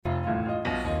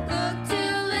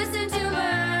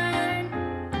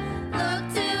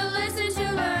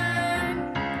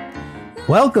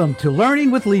Welcome to Learning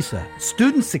with Lisa,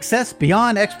 Student Success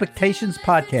Beyond Expectations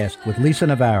podcast with Lisa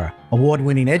Navarra,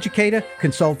 award-winning educator,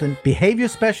 consultant, behavior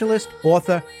specialist,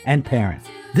 author, and parent.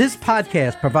 This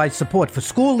podcast provides support for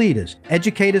school leaders,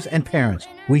 educators, and parents.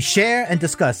 We share and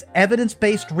discuss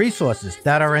evidence-based resources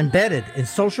that are embedded in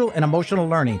social and emotional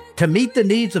learning to meet the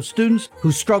needs of students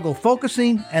who struggle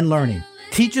focusing and learning.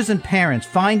 Teachers and parents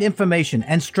find information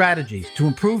and strategies to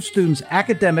improve students'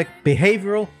 academic,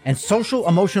 behavioral, and social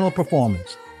emotional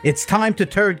performance. It's time to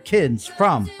turn kids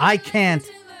from I can't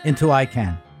into I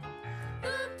can.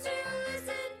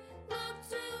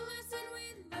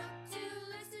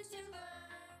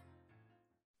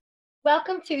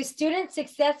 Welcome to Student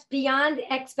Success Beyond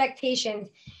Expectations.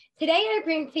 Today I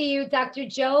bring to you Dr.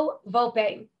 Joe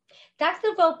Volpe. Dr.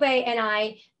 Volpe and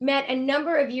I met a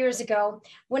number of years ago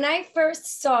when I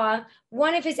first saw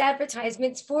one of his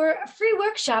advertisements for a free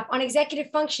workshop on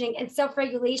executive functioning and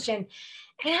self-regulation.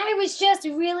 And I was just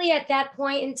really at that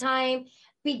point in time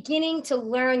beginning to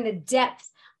learn the depth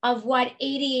of what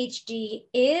ADHD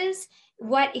is,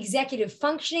 what executive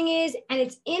functioning is, and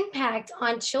its impact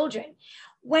on children.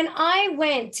 When I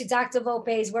went to Dr.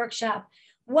 Volpe's workshop,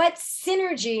 what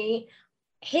synergy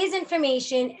his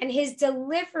information and his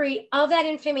delivery of that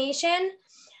information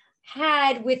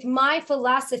had with my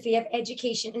philosophy of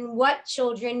education and what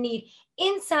children need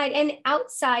inside and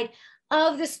outside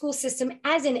of the school system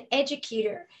as an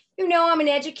educator. You know, I'm an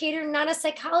educator, not a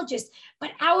psychologist,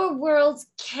 but our worlds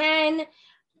can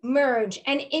merge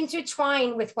and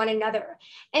intertwine with one another.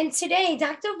 And today,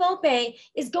 Dr. Volpe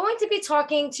is going to be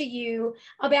talking to you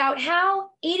about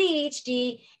how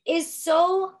ADHD is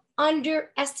so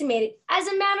underestimated. As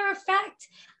a matter of fact,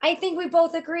 I think we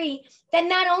both agree that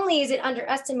not only is it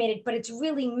underestimated, but it's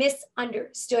really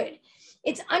misunderstood.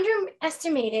 It's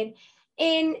underestimated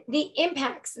in the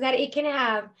impacts that it can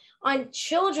have on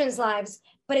children's lives,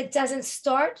 but it doesn't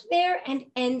start there and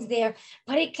end there,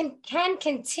 but it can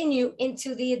continue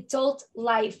into the adult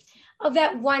life of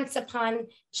that once upon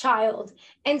child.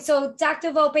 And so,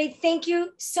 Dr. Volpe, thank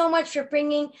you so much for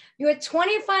bringing your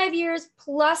 25 years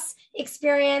plus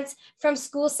experience from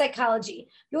school psychology.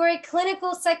 You're a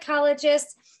clinical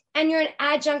psychologist and you're an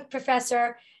adjunct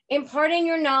professor, imparting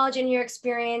your knowledge and your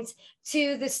experience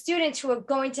to the students who are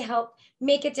going to help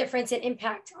make a difference and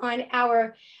impact on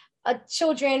our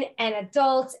children and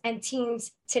adults and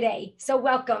teens today. So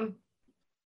welcome.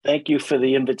 Thank you for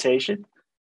the invitation.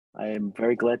 I am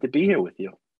very glad to be here with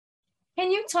you. Can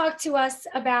you talk to us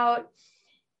about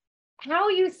how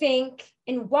you think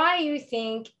and why you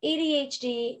think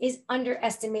ADHD is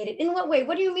underestimated? In what way?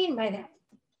 What do you mean by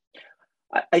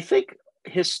that? I think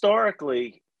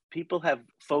historically, people have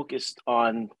focused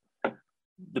on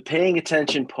the paying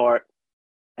attention part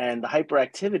and the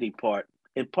hyperactivity part,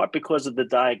 in part because of the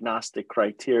diagnostic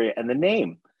criteria and the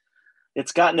name.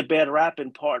 It's gotten a bad rap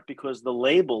in part because the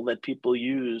label that people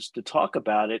use to talk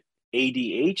about it,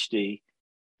 ADHD,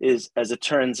 is, as it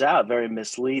turns out, very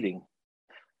misleading.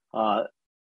 A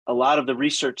lot of the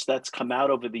research that's come out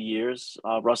over the years,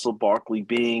 Russell Barkley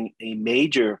being a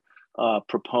major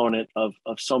proponent of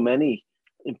so many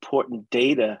important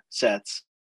data sets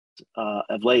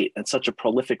of late and such a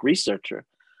prolific researcher,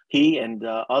 he and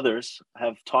others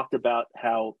have talked about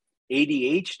how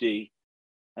ADHD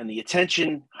and the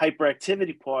attention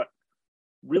hyperactivity part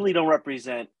really don't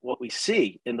represent what we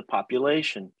see in the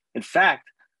population. In fact,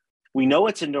 we know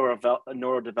it's a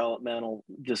neurodevelopmental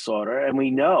disorder, and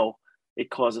we know it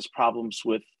causes problems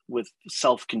with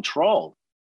self-control.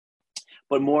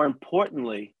 But more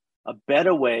importantly, a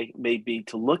better way may be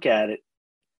to look at it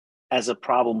as a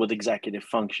problem with executive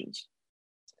functions.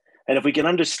 And if we can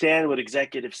understand what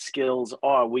executive skills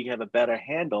are, we have a better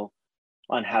handle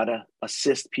on how to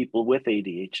assist people with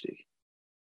ADHD.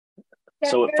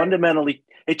 So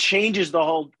it changes the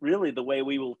whole, really, the way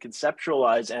we will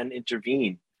conceptualize and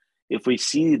intervene if we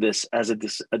see this as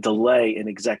a delay in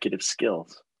executive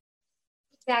skills.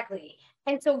 Exactly.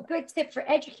 And so a good tip for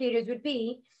educators would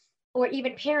be, or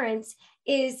even parents,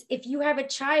 is if you have a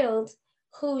child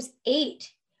who's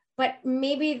 8, but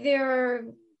maybe they're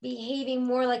behaving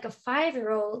more like a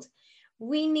 5-year-old,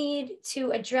 we need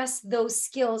to address those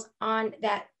skills on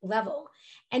that level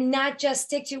and not just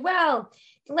stick to, well,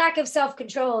 lack of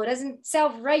self-control, it doesn't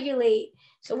self-regulate.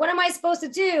 So what am I supposed to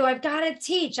do? I've got to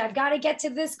teach, I've got to get to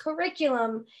this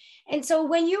curriculum. And so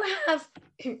when you have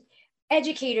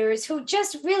educators who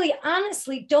just really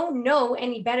honestly don't know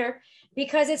any better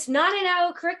because it's not in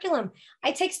our curriculum.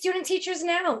 I take student teachers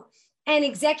now, and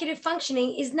executive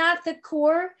functioning is not the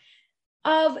core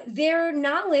of their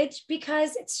knowledge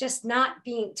because it's just not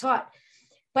being taught.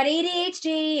 But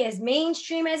ADHD, as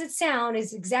mainstream as it sounds,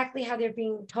 is exactly how they're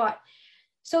being taught.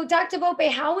 So Dr. Volpe,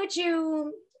 how would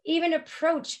you even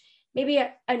approach maybe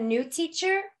a new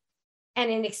teacher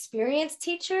and an experienced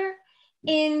teacher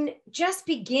in just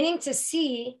beginning to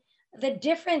see the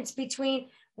difference between,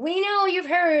 we know you've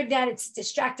heard that it's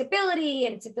distractibility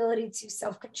and its ability to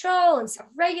self-control and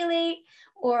self-regulate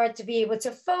or to be able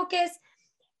to focus.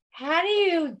 How do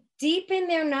you deepen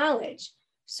their knowledge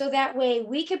so that way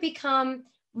we could become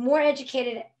more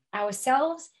educated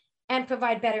ourselves and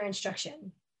provide better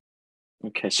instruction?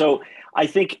 Okay, so I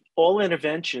think all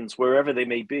interventions, wherever they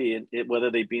may be, whether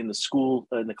they be in the school,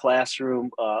 in the classroom,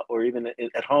 or even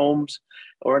at homes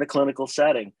or in a clinical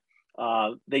setting,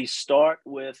 they start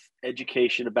with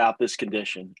education about this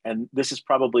condition. And this is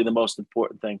probably the most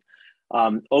important thing.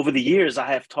 Over the years,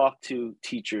 I have talked to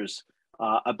teachers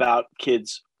about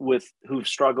kids who've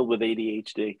struggled with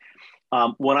ADHD.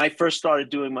 When I first started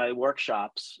doing my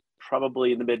workshops,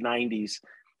 probably in the mid-90s,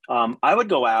 I would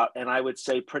go out and I would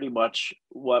say pretty much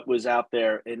what was out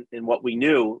there in what we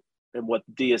knew and what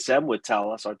DSM would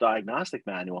tell us, our diagnostic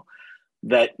manual,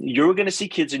 that you're going to see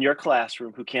kids in your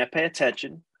classroom who can't pay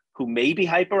attention, who may be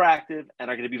hyperactive, and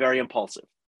are going to be very impulsive.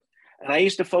 And I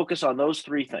used to focus on those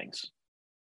three things.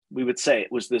 We would say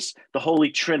it was the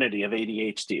holy trinity of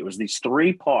ADHD. It was these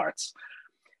three parts.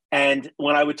 And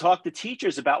when I would talk to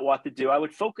teachers about what to do, I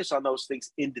would focus on those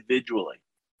things individually.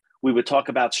 We would talk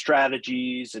about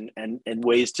strategies and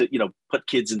ways to, put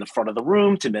kids in the front of the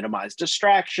room to minimize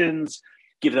distractions,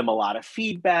 give them a lot of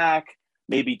feedback,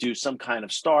 maybe do some kind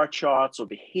of star charts or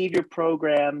behavior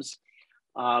programs,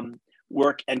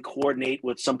 work and coordinate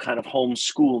with some kind of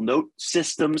homeschool note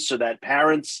systems so that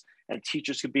parents and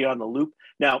teachers could be on the loop.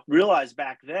 Now, realize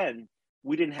back then,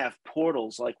 we didn't have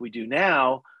portals like we do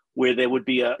now, where there would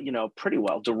be a, pretty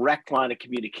well direct line of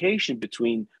communication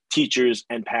between teachers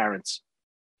and parents.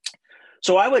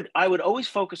 So I would always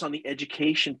focus on the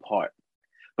education part.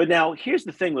 But now here's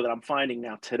the thing that I'm finding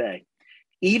now today.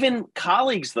 Even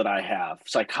colleagues that I have,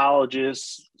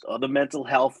 psychologists, other mental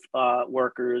health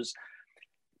workers,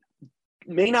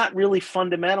 may not really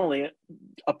fundamentally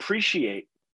appreciate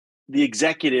the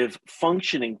executive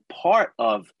functioning part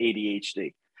of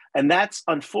ADHD. And that's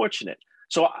unfortunate.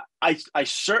 So I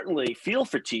certainly feel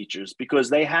for teachers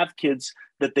because they have kids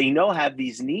that they know have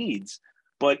these needs,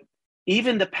 but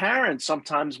even the parents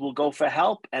sometimes will go for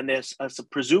help, and they're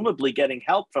presumably getting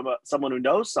help from someone who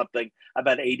knows something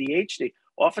about ADHD.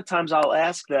 Oftentimes I'll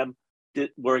ask them,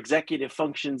 were executive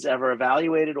functions ever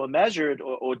evaluated or measured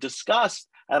or discussed?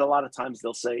 And a lot of times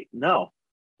they'll say, no.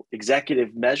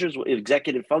 Executive measures,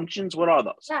 executive functions, what are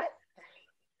those? Right.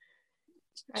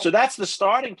 So that's the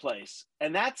starting place.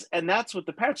 And that's what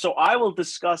the parents, so I will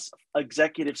discuss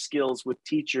executive skills with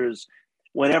teachers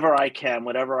whenever I can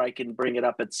bring it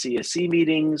up at CSE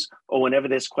meetings, or whenever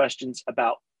there's questions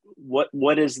about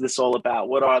what is this all about?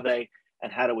 What are they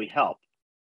and how do we help?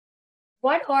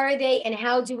 What are they and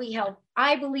how do we help?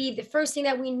 I believe the first thing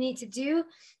that we need to do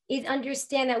is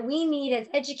understand that we need, as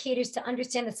educators, to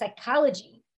understand the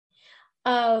psychology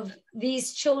of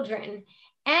these children.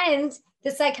 And the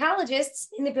psychologists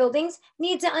in the buildings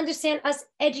need to understand us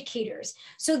educators.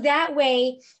 So that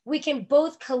way we can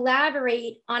both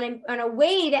collaborate on a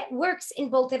way that works in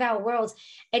both of our worlds.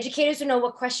 Educators will know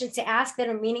what questions to ask that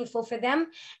are meaningful for them,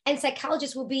 and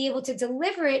psychologists will be able to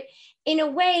deliver it in a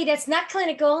way that's not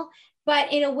clinical,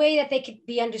 but in a way that they could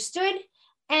be understood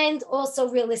and also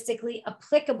realistically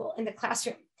applicable in the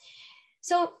classroom.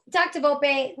 So Dr.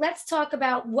 Volpe, let's talk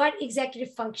about what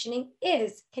executive functioning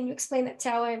is. Can you explain that to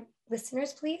our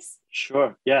listeners, please?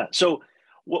 Sure, yeah. So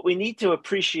what we need to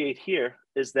appreciate here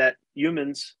is that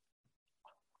humans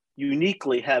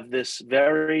uniquely have this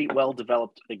very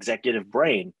well-developed executive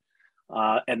brain.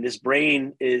 And this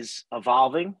brain is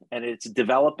evolving and it's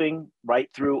developing right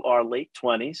through our late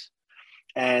 20s.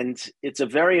 And it's a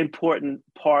very important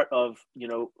part of,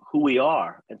 who we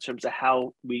are in terms of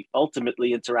how we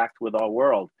ultimately interact with our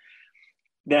world.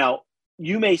 Now,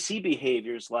 you may see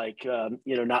behaviors like,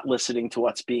 not listening to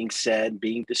what's being said,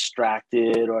 being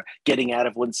distracted, or getting out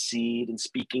of one's seat and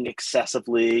speaking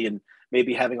excessively, and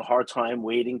maybe having a hard time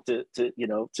waiting to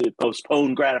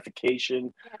postpone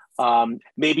gratification,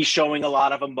 maybe showing a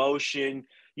lot of emotion.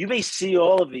 You may see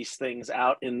all of these things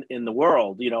out in the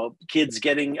world, kids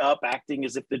getting up, acting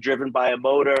as if they're driven by a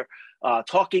motor,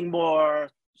 talking more,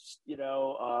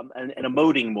 and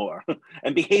emoting more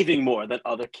and behaving more than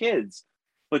other kids.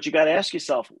 But you got to ask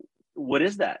yourself, what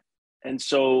is that? And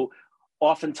so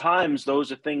oftentimes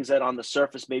those are things that on the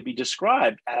surface may be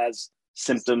described as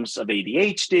symptoms of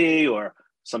ADHD or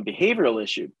some behavioral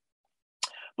issue.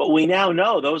 But we now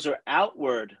know those are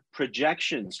outward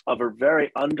projections of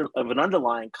an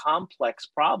underlying complex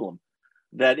problem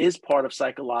that is part of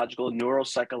psychological and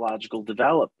neuropsychological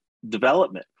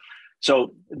development.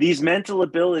 So these mental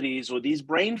abilities or these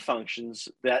brain functions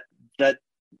that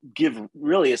give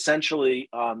really essentially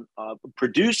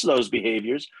produce those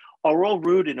behaviors are all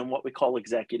rooted in what we call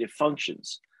executive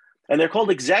functions. And they're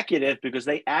called executive because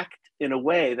they act in a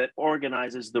way that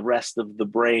organizes the rest of the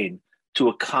brain to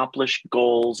accomplish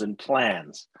goals and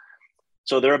plans.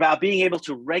 So they're about being able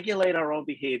to regulate our own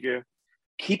behavior,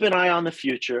 keep an eye on the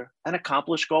future, and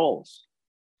accomplish goals.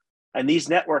 And these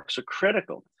networks are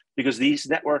critical because these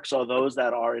networks are those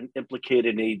that are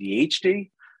implicated in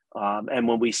ADHD. And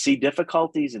when we see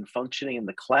difficulties in functioning in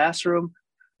the classroom,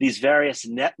 these various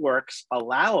networks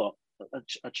allow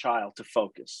a child to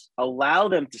focus, allow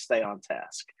them to stay on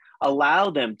task,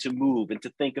 allow them to move and to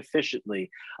think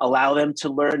efficiently, allow them to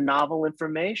learn novel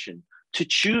information, to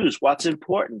choose what's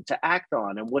important to act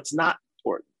on and what's not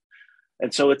important.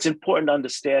 And so it's important to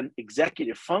understand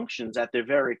executive functions at their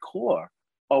very core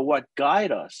are what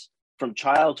guide us from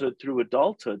childhood through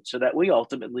adulthood so that we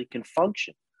ultimately can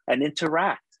function and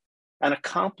interact and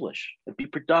accomplish and be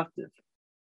productive.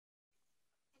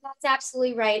 That's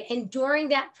absolutely right. And during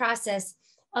that process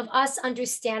of us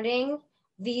understanding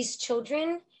these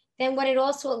children, then what it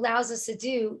also allows us to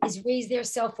do is raise their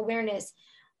self-awareness.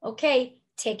 Okay,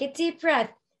 take a deep breath.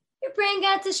 Your brain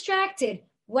got distracted.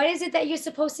 What is it that you're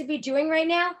supposed to be doing right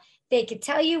now? They could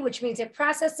tell you, which means they're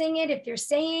processing it. If they're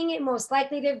saying it, most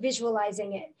likely they're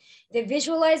visualizing it. They're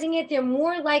visualizing it. They're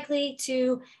more likely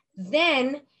to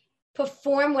then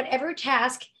perform whatever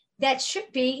task that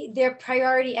should be their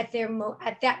priority at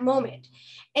that moment.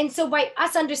 And so by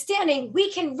us understanding,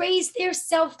 we can raise their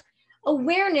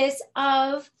self-awareness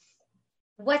of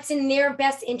what's in their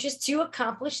best interest to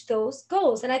accomplish those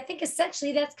goals. And I think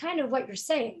essentially that's kind of what you're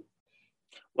saying.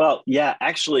 Well, yeah,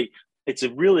 actually, it's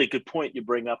a really good point you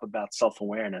bring up about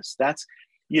self-awareness. That's,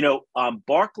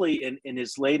 Barkley in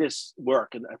his latest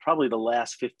work, and probably the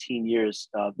last 15 years,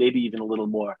 maybe even a little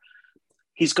more,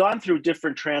 he's gone through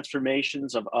different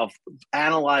transformations of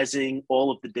analyzing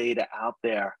all of the data out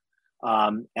there.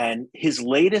 And his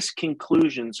latest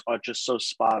conclusions are just so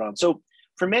spot on. So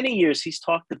for many years, he's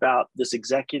talked about this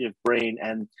executive brain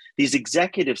and these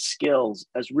executive skills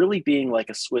as really being like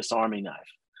a Swiss Army knife.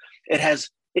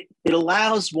 It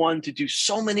allows one to do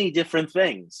so many different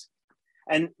things.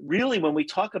 And really, when we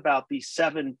talk about these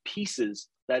 7 pieces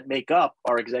that make up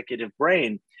our executive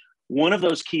brain, one of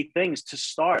those key things to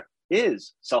start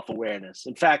is self-awareness.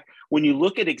 In fact, when you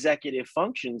look at executive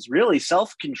functions, really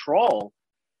self-control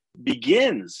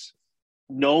begins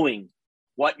knowing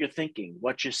what you're thinking,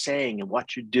 what you're saying, and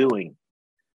what you're doing.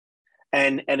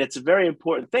 And it's a very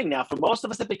important thing. Now, for most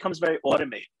of us, it becomes very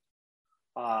automated.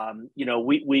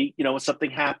 When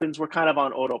something happens, we're kind of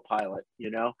on autopilot,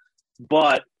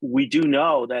 but we do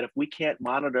know that if we can't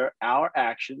monitor our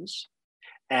actions,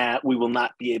 we will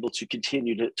not be able to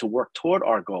continue to work toward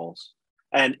our goals.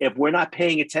 And if we're not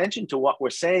paying attention to what we're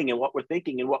saying and what we're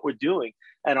thinking and what we're doing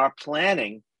and our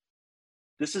planning,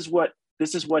 this is what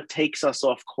takes us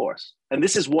off course. And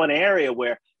this is one area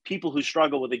where people who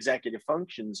struggle with executive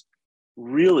functions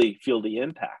really feel the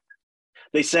impact.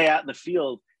 They say out in the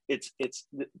field, it's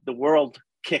the world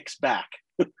kicks back.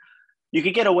 You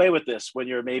could get away with this when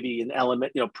you're maybe in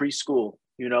preschool,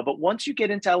 but once you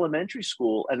get into elementary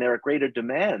school and there are greater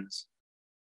demands,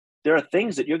 there are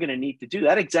things that you're going to need to do.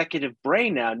 That executive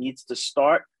brain now needs to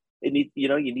start. You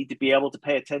need to be able to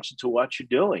pay attention to what you're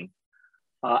doing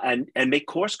and make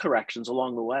course corrections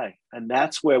along the way. And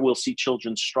that's where we'll see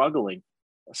children struggling,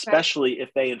 especially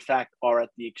if they, in fact, are at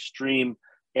the extreme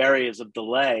areas of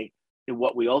delay in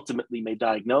what we ultimately may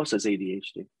diagnose as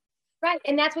ADHD. Right.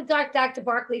 And that's what Dr.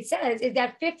 Barkley says, is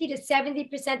that 50 to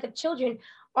 70% of children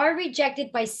are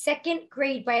rejected by second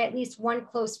grade by at least one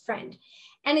close friend.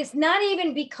 And it's not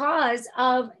even because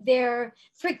of their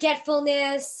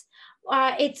forgetfulness.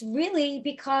 It's really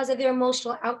because of their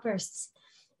emotional outbursts,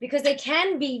 because they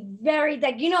can be very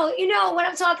what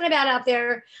I'm talking about out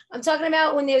there. I'm talking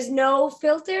about when there's no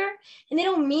filter and they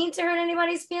don't mean to hurt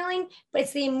anybody's feeling, but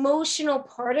it's the emotional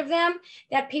part of them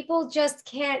that people just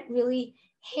can't really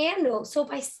handle. So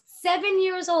by 7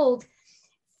 years old,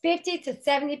 50 to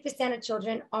 70% of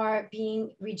children are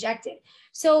being rejected.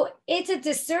 So it's a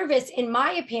disservice, in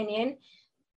my opinion,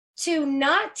 to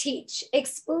not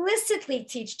explicitly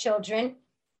teach children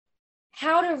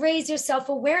how to raise their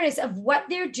self-awareness of what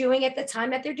they're doing at the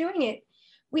time that they're doing it.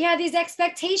 We have these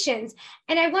expectations,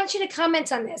 and I want you to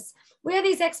comment on this. We have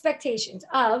these expectations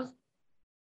of,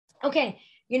 okay,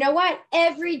 you know what?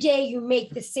 Every day you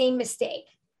make the same mistake,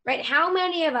 right? How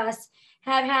many of us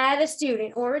have had a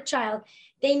student or a child,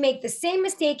 they make the same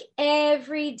mistake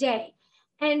every day?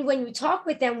 And when you talk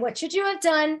with them, what should you have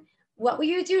done? What will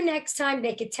you do next time?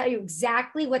 They could tell you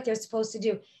exactly what they're supposed to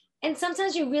do. And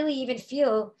sometimes you really even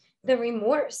feel the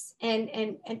remorse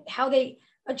and how they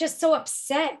are just so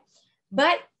upset.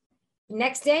 But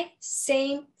next day,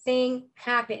 same thing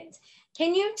happens.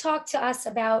 Can you talk to us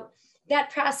about that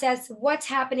process, what's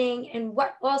happening, and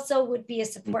what also would be a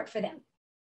support for them?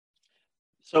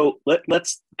 So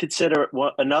let's consider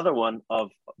another one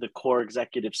of the core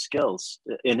executive skills,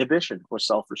 inhibition or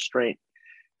self-restraint.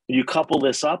 You couple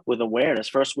this up with awareness.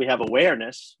 First, we have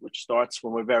awareness, which starts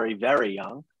when we're very, very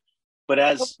young. But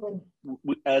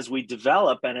as we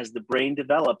develop and as the brain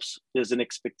develops, there's an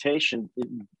expectation,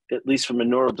 at least from a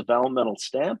neurodevelopmental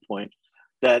standpoint,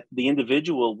 that the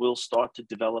individual will start to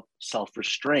develop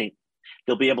self-restraint.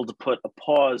 They'll be able to put a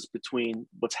pause between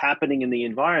what's happening in the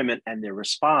environment and their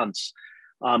response.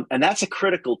 And that's a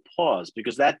critical pause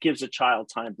because that gives a child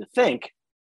time to think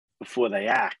before they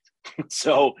act.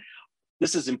 So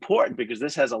this is important because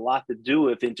this has a lot to do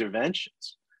with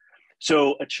interventions.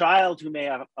 So a child who may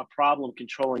have a problem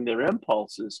controlling their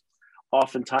impulses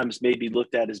oftentimes may be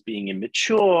looked at as being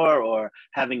immature or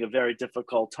having a very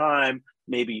difficult time.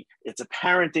 Maybe it's a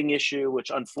parenting issue, which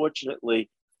unfortunately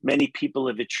many people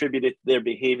have attributed their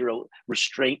behavioral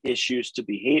restraint issues to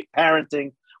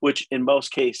parenting, which in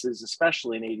most cases,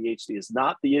 especially in ADHD, is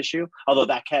not the issue, although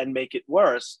that can make it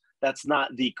worse. That's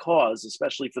not the cause,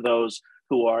 especially for those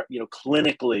who are,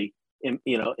 clinically,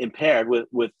 impaired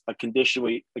with a condition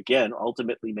we, again,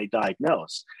 ultimately may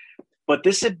diagnose. But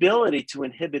this ability to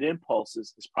inhibit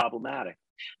impulses is problematic.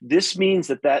 This means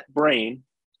that brain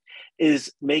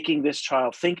is making this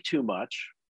child think too much.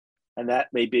 And that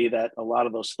may be that a lot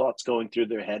of those thoughts going through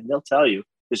their head, and they'll tell you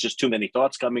there's just too many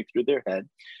thoughts coming through their head,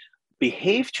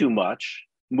 behave too much,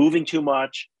 moving too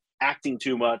much, acting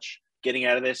too much, getting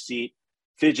out of their seat,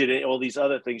 fidgeting, all these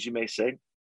other things you may say.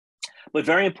 But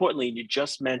very importantly, and you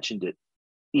just mentioned it,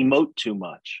 emote too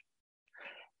much.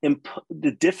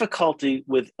 The difficulty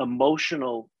with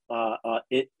emotional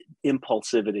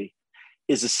impulsivity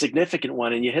is a significant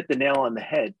one, and you hit the nail on the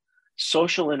head.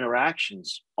 Social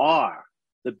interactions are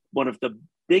one of the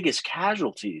biggest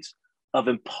casualties of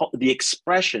the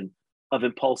expression of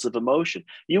impulsive emotion.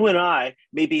 You and I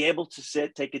may be able to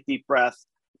sit, take a deep breath,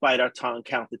 bite our tongue,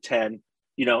 count to 10,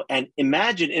 and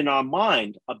imagine in our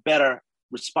mind a better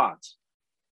response.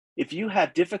 If you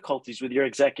have difficulties with your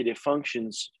executive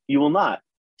functions, you will not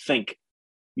think,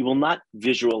 you will not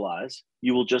visualize,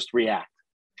 you will just react.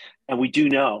 And we do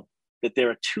know that there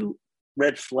are two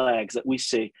red flags that we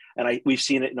see, and we've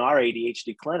seen it in our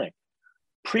ADHD clinic.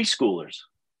 Preschoolers.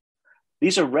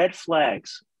 These are red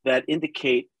flags that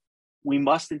indicate we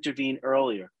must intervene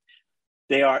earlier.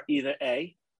 They are either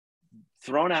A,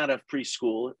 thrown out of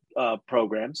preschool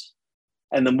programs,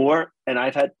 and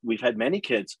we've had many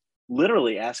kids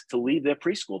literally asked to leave their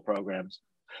preschool programs.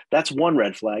 That's one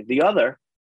red flag. The other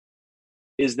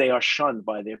is they are shunned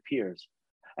by their peers.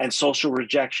 And social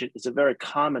rejection is a very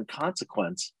common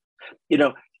consequence.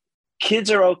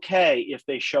 Kids are okay if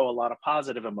they show a lot of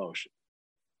positive emotion.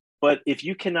 But if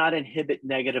you cannot inhibit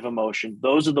negative emotion,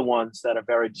 those are the ones that are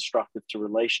very destructive to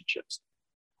relationships.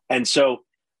 And so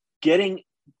getting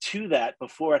to that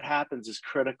before it happens is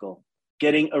critical.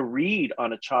 Getting a read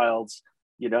on a child's,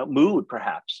 mood,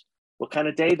 perhaps, what kind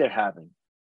of day they're having.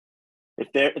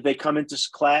 If they come into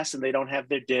class and they don't have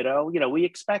their ditto, we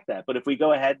expect that. But if we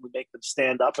go ahead and we make them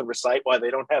stand up and recite why they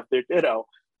don't have their ditto,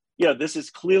 this is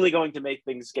clearly going to make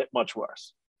things get much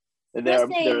worse. And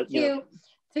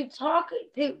to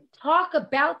talk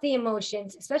about the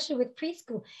emotions, especially with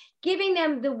preschool, giving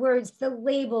them the words, the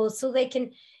labels, so they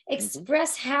can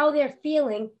express how they're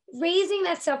feeling, raising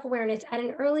that self-awareness at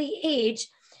an early age,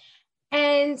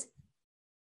 and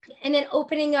then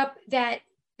opening up that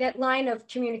line of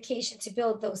communication to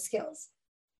build those skills.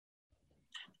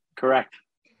 Correct.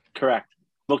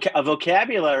 A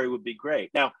vocabulary would be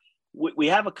great. Now, we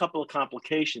have a couple of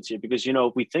complications here because,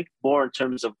 if we think more in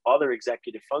terms of other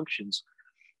executive functions,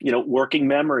 working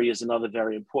memory is another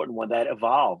very important one that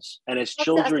evolves. And as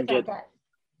children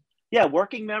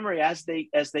working memory as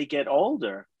they get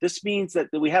older, this means that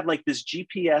we have like this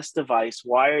GPS device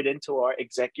wired into our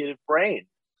executive brain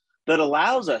that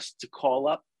allows us to call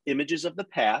up images of the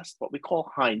past, what we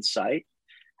call hindsight,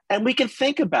 and we can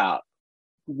think about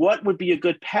what would be a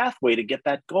good pathway to get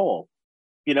that goal,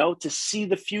 to see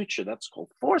the future. That's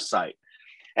called foresight.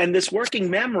 And this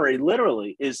working memory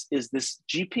literally is this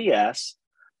GPS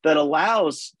that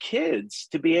allows kids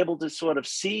to be able to sort of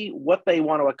see what they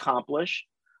want to accomplish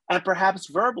and perhaps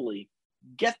verbally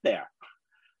get there.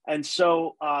 And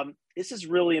so this is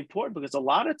really important because a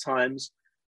lot of times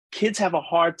kids have a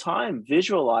hard time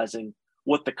visualizing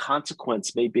what the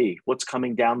consequence may be, what's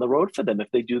coming down the road for them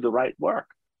if they do the right work.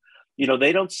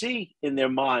 They don't see in their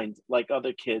mind, like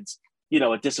other kids,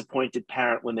 a disappointed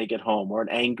parent when they get home, or an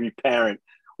angry parent,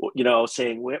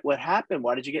 saying, what happened?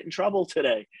 Why did you get in trouble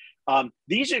today?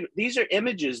 These are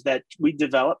images that we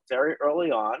develop very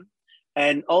early on,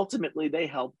 and ultimately they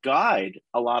help guide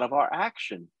a lot of our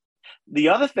action. The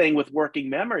other thing with working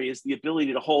memory is the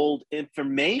ability to hold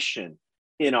information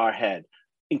in our head,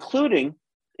 including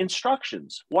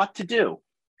instructions, what to do.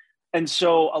 And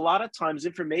so a lot of times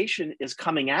information is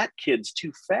coming at kids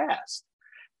too fast.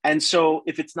 And so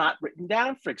if it's not written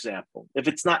down, for example, if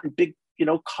it's not in big,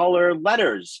 color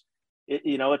letters,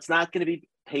 it's not going to be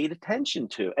paid attention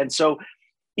to. And so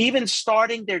even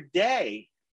starting their day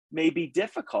may be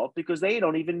difficult because they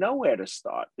don't even know where to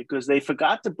start, because they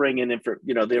forgot to bring in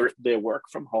their work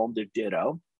from home, their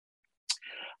ditto,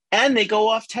 and they go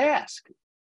off task.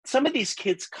 Some of these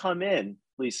kids come in,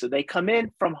 Lisa, they come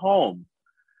in from home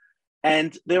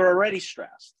and they're already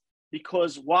stressed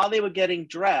because while they were getting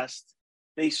dressed,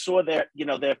 they saw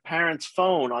their parents'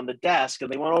 phone on the desk,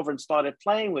 and they went over and started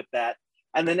playing with that.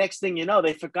 And the next thing you know,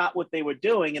 they forgot what they were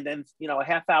doing. And then, a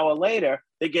half hour later,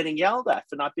 they're getting yelled at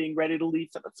for not being ready to leave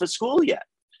for school yet.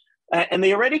 And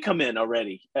they already come in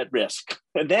already at risk.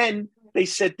 And then they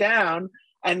sit down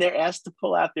and they're asked to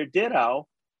pull out their ditto.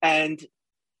 And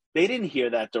they didn't hear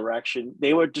that direction.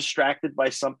 They were distracted by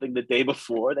something the day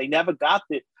before. They never got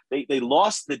they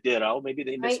lost the ditto. Maybe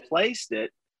they misplaced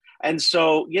it. And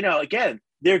so, again,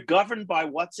 they're governed by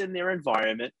what's in their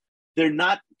environment. They're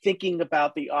not thinking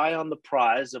about the eye on the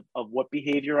prize of what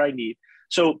behavior I need.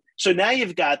 So now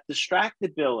you've got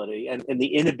distractibility and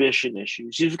the inhibition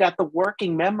issues. You've got the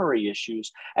working memory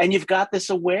issues, and you've got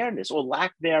this awareness or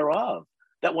lack thereof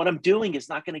that what I'm doing is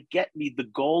not going to get me the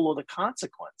goal or the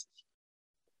consequences.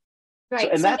 Right.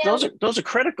 Those are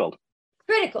critical.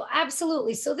 Critical,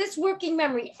 absolutely. So this working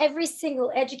memory, every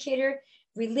single educator,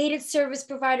 related service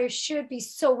provider should be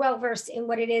so well versed in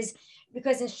what it is,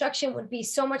 because instruction would be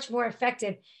so much more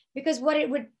effective, because what it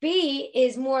would be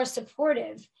is more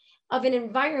supportive of an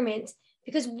environment,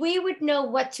 because we would know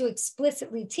what to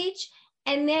explicitly teach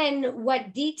and then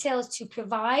what details to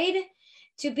provide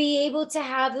to be able to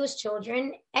have those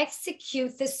children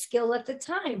execute the skill at the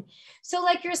time. So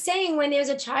like you're saying, when there's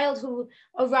a child who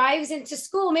arrives into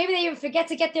school, maybe they even forget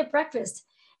to get their breakfast.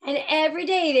 And every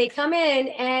day they come in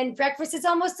and breakfast is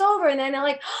almost over. And then they're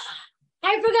like, oh,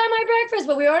 I forgot my breakfast,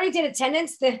 but we already did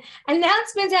attendance. The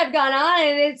announcements have gone on,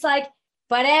 and it's like,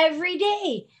 but every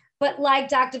day. But like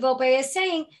Dr. Volpe is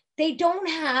saying, they don't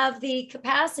have the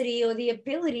capacity or the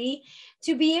ability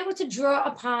to be able to draw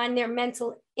upon their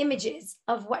mental images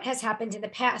of what has happened in the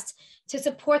past to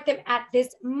support them at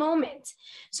this moment.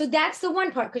 So that's the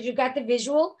one part, because you've got the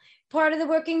visual part of the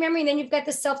working memory, and then you've got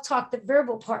the self-talk, the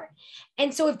verbal part.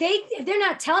 And so if they're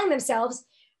not telling themselves,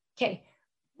 okay,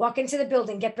 walk into the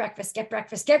building, get breakfast, and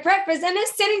they're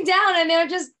sitting down and they're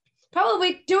just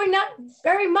probably doing not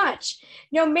very much.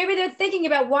 Maybe they're thinking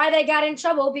about why they got in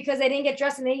trouble because they didn't get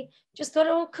dressed and they just thought,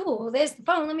 oh, cool, there's the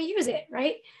phone, let me use it,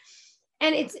 right?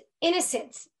 And it's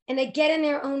innocent, and they get in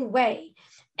their own way.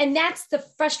 And that's the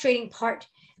frustrating part,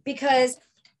 because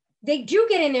they do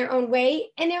get in their own way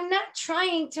and they're not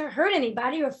trying to hurt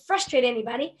anybody or frustrate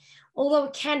anybody, although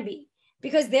it can be,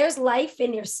 because there's life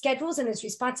and there's schedules and there's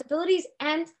responsibilities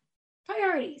and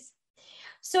priorities.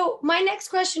 So my next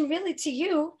question really to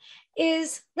you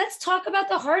is, let's talk about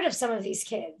the heart of some of these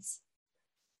kids,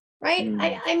 right?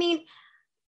 I mean,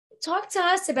 talk to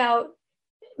us about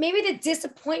maybe the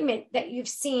disappointment that you've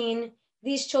seen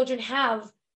these children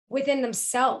have within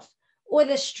themselves, or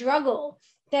the struggle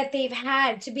that they've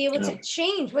had to be able to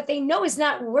change what they know is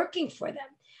not working for them.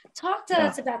 Talk to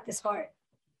us about this heart.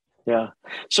 Yeah.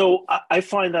 So I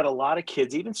find that a lot of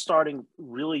kids, even starting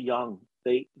really young,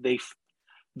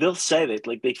 they'll say that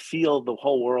like they feel the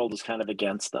whole world is kind of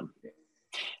against them.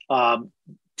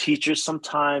 Teachers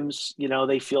sometimes,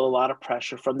 they feel a lot of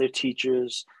pressure from their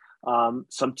teachers.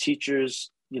 Some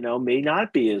teachers, may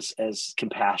not be as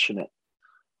compassionate.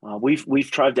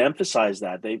 We've tried to emphasize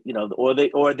that the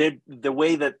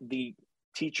way that the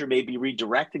teacher may be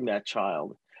redirecting that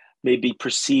child may be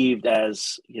perceived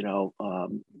as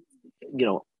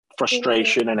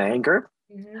frustration and anger,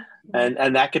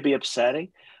 and that could be upsetting.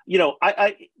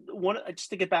 I want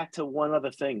just to get back to one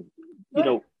other thing.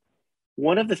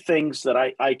 One of the things that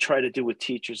I try to do with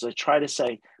teachers, I try to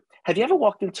say, have you ever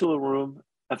walked into a room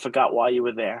and forgot why you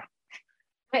were there?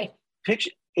 Right.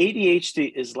 Picture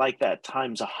ADHD is like that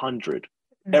times 100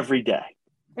 every day.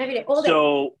 Every day, all day.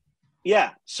 So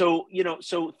yeah. So,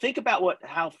 so think about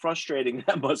how frustrating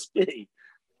that must be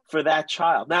for that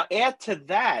child. Now add to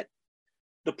that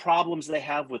the problems they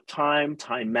have with time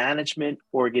management,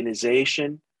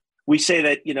 organization. We say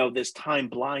that, there's time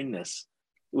blindness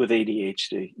with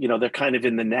ADHD. They're kind of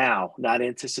in the now, not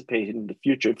anticipating the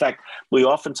future. In fact, we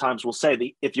oftentimes will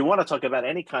say if you want to talk about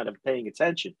any kind of paying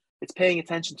attention, it's paying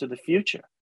attention to the future.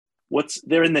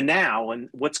 They're in the now, and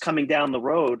what's coming down the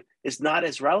road is not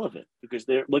as relevant because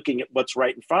they're looking at what's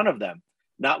right in front of them,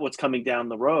 not what's coming down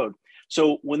the road.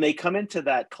 So when they come into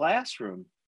that classroom,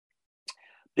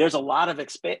 there's a lot of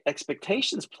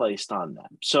expectations placed on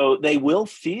them. So they will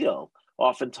feel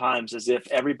oftentimes as if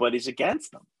everybody's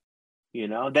against them.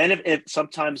 Then if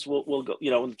sometimes we'll go,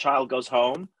 when the child goes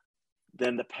home,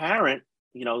 then the parent,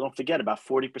 don't forget about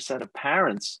 40% of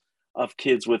parents of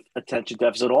kids with attention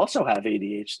deficit also have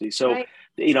ADHD. So, right.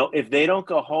 If they don't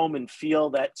go home and feel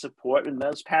that support, and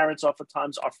those parents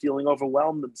oftentimes are feeling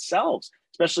overwhelmed themselves,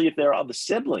 especially if there are other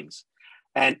siblings.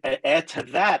 And add to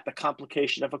that the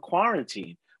complication of a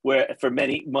quarantine, where for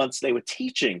many months they were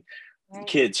teaching right.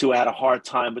 kids who had a hard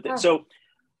time with it. Oh. So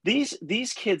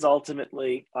these kids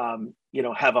ultimately,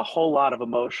 have a whole lot of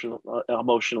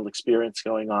emotional experience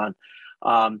going on.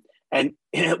 And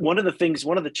one of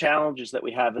the challenges that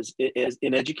we have is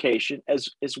in education, as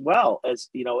well as,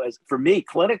 as for me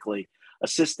clinically,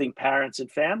 assisting parents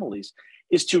and families,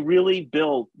 is to really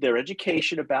build their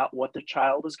education about what the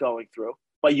child is going through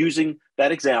by using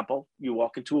that example. You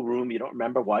walk into a room, you don't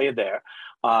remember why you're there,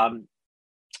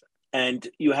 and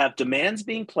you have demands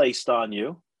being placed on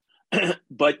you,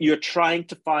 but you're trying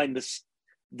to find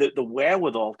the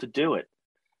wherewithal to do it.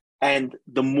 And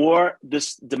the more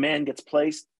this demand gets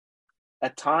placed,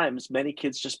 at times, many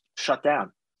kids just shut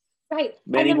down. Right.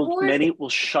 Many will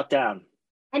shut down.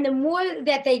 And the more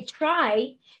that they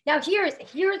try, now here's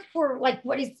for like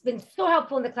what has been so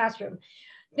helpful in the classroom.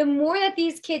 The more that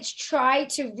these kids try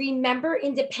to remember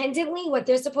independently what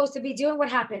they're supposed to be doing, what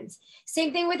happens?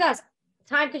 Same thing with us.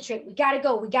 Time constraint. We got to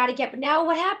go. We got to get. But now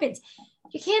what happens?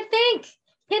 You can't think.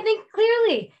 You can't think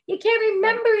clearly. You can't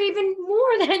remember even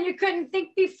more than you couldn't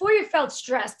think before you felt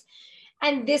stressed.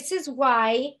 And this is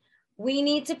why we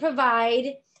need to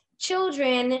provide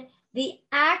children the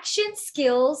action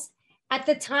skills at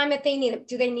the time that they need them.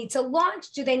 Do they need to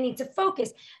launch? Do they need to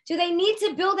focus? Do they need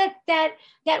to build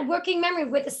that working memory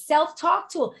with a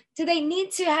self-talk tool? Do they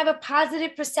need to have a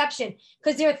positive perception?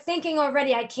 Because they're thinking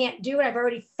already, I can't do it. I've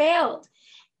already failed.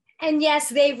 And yes,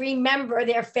 they remember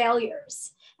their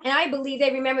failures. And I believe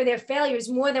they remember their failures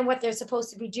more than what they're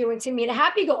supposed to be doing to meet a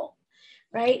happy goal,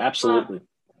 right? Absolutely.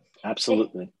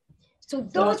 Absolutely. So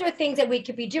those are things that we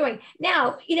could be doing.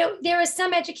 Now, there are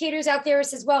some educators out there who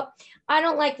says, well, I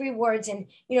don't like rewards and,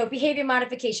 behavior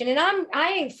modification. And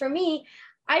I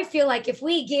feel like if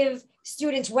we give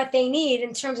students what they need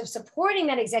in terms of supporting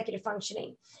that executive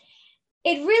functioning,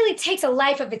 it really takes a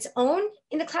life of its own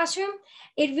in the classroom.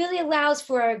 It really allows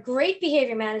for great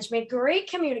behavior management, great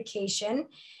communication,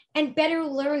 and better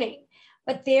learning.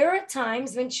 But there are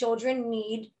times when children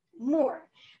need more.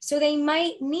 So they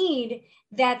might need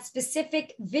that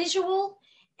specific visual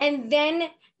and then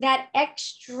that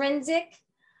extrinsic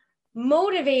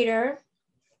motivator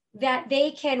that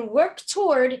they can work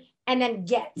toward and then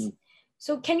get.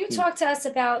 So can you talk to us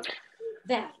about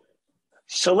that?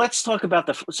 So let's talk about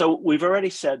so we've already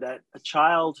said that a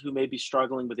child who may be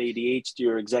struggling with ADHD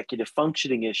or executive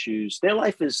functioning issues, their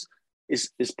life is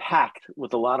packed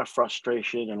with a lot of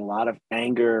frustration and a lot of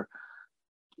anger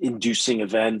inducing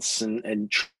events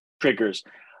and triggers.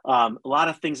 A lot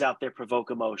of things out there provoke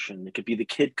emotion. It could be the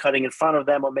kid cutting in front of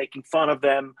them or making fun of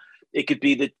them. It could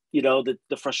be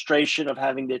the frustration of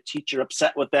having their teacher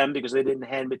upset with them because they didn't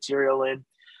hand material in.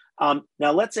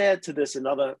 Now let's add to this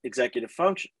another executive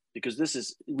function, because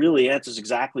this really answers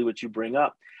exactly what you bring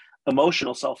up: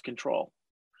 emotional self-control.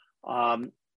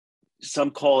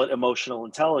 Some call it emotional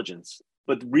intelligence,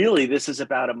 but really this is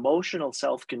about emotional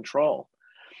self-control.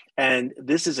 And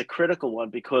this is a critical one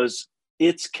because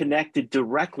it's connected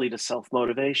directly to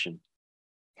self-motivation.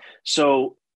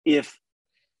 So if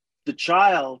the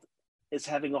child is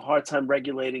having a hard time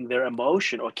regulating their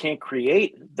emotion or can't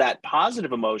create that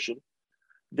positive emotion,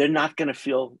 they're not going to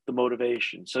feel the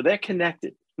motivation. So they're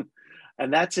connected.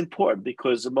 And that's important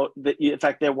because, in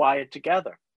fact, they're wired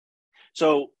together.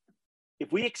 So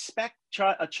if we expect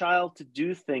a child to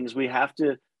do things, we have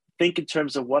to think in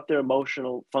terms of what their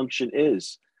emotional function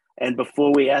is. And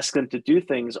before we ask them to do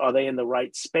things, are they in the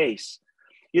right space?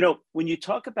 When you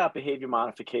talk about behavior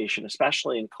modification,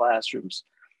 especially in classrooms,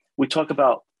 we talk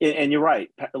about, and you're right,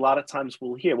 a lot of times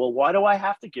we'll hear, well, why do I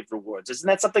have to give rewards? Isn't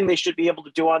that something they should be able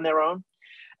to do on their own?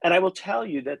 And I will tell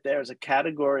you that there's a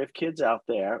category of kids out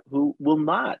there who will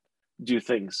not do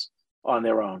things on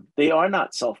their own. They are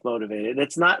not self-motivated.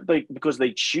 It's not because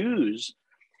they choose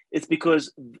It's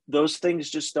because those things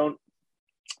just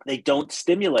they don't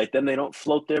stimulate them. They don't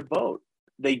float their boat.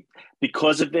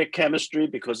 Because of their chemistry,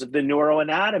 because of their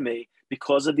neuroanatomy,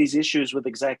 because of these issues with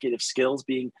executive skills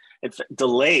being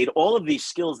delayed, all of these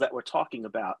skills that we're talking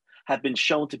about have been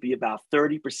shown to be about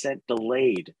 30%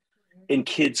 delayed in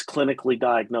kids clinically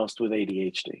diagnosed with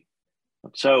ADHD.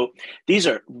 So these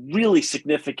are really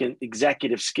significant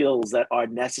executive skills that are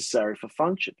necessary for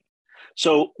functioning.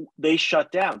 So they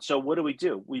shut down. So what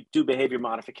do? We do behavior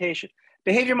modification.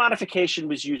 Behavior modification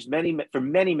was used for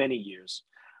many, many years.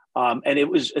 And it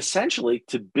was essentially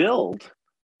to build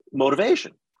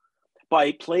motivation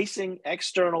by placing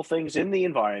external things in the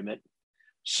environment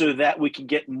so that we can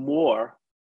get more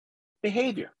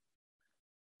behavior.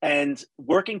 And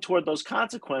working toward those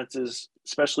consequences,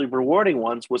 especially rewarding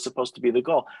ones, was supposed to be the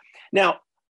goal. Now,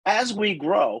 as we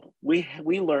grow, we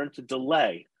learn to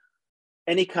delay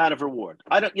any kind of reward.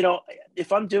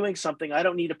 If I'm doing something, I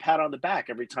don't need a pat on the back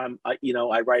every time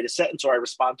I write a sentence or I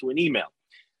respond to an email.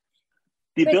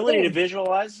 The ability to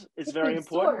visualize is very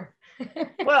important.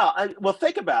 Well,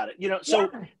 think about it.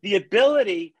 So the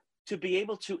ability to be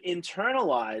able to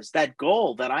internalize that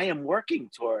goal that I am working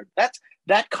toward,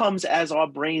 that comes as our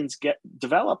brains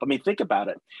develop. I mean, think about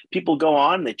it. People go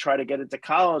on, they try to get into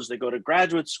college, they go to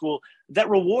graduate school. That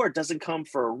reward doesn't come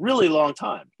for a really long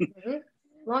time. Mm-hmm.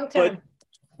 Long time.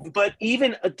 But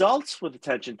even adults with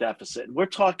attention deficit, we're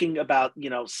talking about,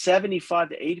 75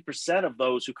 to 80% of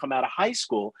those who come out of high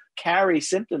school carry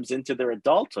symptoms into their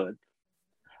adulthood.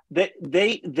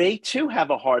 They too have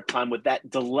a hard time with that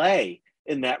delay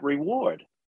in that reward.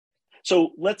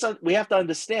 So we have to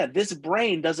understand this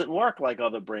brain doesn't work like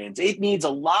other brains. It needs a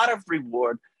lot of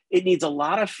reward. It needs a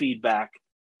lot of feedback.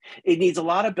 It needs a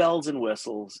lot of bells and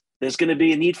whistles. There's going to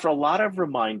be a need for a lot of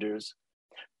reminders.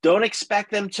 Don't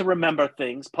expect them to remember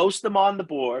things. Post them on the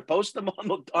board, post them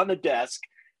on the desk.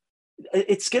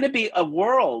 It's going to be a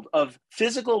world of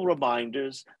physical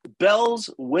reminders, bells,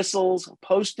 whistles,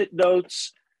 Post-it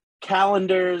notes,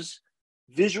 calendars,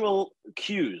 visual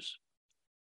cues.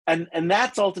 And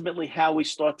that's ultimately how we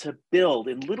start to build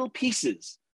in little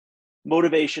pieces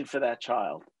motivation for that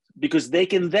child, because they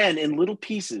can then in little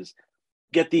pieces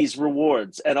get these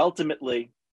rewards. And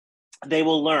ultimately, they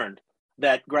will learn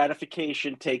that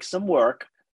gratification takes some work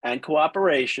and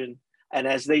cooperation. And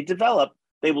as they develop,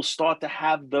 they will start to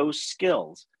have those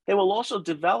skills. They will also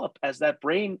develop as that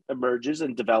brain emerges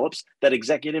and develops, that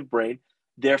executive brain,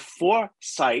 their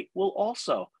foresight will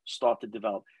also start to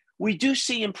develop. We do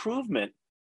see improvement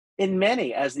in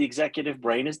many as the executive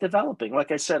brain is developing.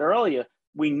 Like I said earlier,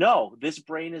 we know this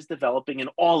brain is developing in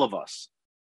all of us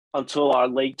until our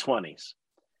late 20s.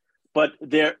 But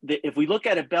if we look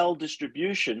at a Bell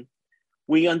distribution,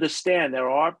 we understand there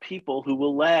are people who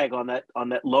will lag on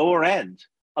that lower end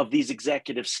of these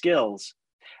executive skills,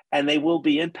 and they will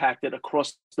be impacted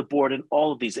across the board in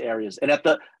all of these areas. And at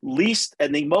the least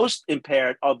and the most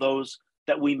impaired are those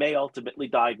that we may ultimately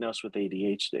diagnose with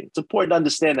ADHD. It's important to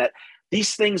understand that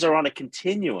these things are on a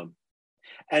continuum,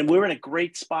 and we're in a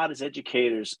great spot as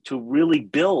educators to really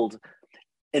build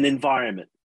an environment,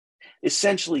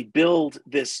 essentially build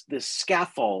this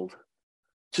scaffold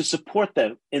to support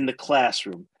them in the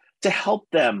classroom, to help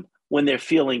them when they're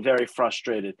feeling very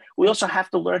frustrated. We also have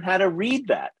to learn how to read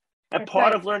that. And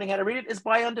part of learning how to read it is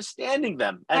by understanding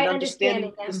them and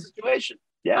understanding the situation.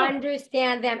 Yeah.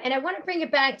 Understand them. And I want to bring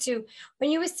it back to when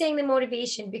you were saying the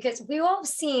motivation, because we all have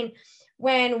seen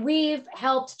when we've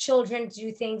helped children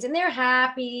do things and they're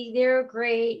happy, they're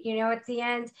great, at the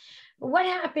end. But what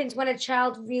happens when a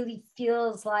child really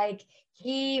feels like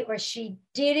he or she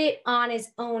did it on his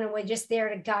own and we're just there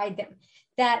to guide them?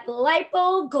 That light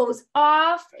bulb goes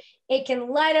off. It can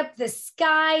light up the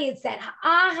sky. It's that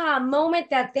aha moment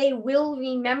that they will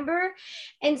remember.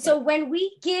 And so when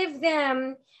we give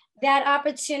them that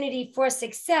opportunity for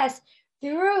success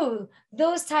through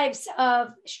those types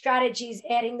of strategies,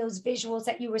 adding those visuals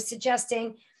that you were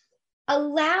suggesting,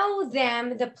 allow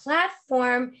them the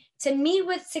platform to meet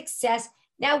with success.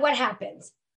 Now what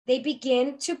happens? They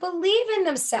begin to believe in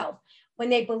themselves. When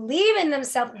they believe in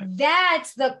themselves,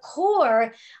 that's the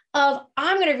core of,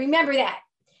 I'm going to remember that.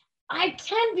 I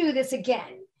can do this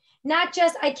again. Not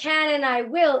just I can and I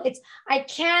will. It's I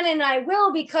can and I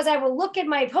will because I will look at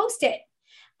my Post-it.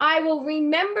 I will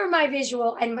remember my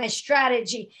visual and my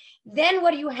strategy. Then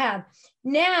what do you have?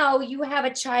 Now you have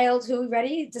a child who,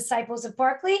 ready, disciples of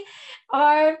Barkley,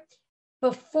 are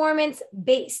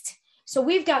performance-based. So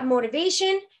we've got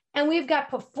motivation and we've got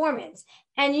performance.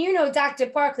 And Dr.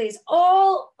 Barkley is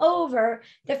all over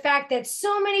the fact that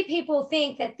so many people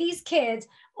think that these kids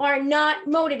are not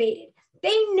motivated.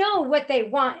 They know what they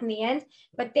want in the end,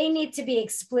 but they need to be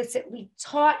explicitly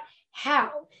taught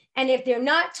how. And if they're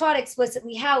not taught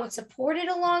explicitly how and supported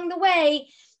along the way,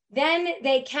 then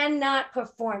they cannot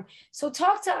perform. So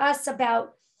talk to us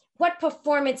about what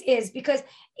performance is, because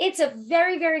it's a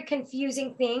very, very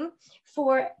confusing thing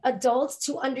for adults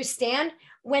to understand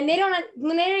when they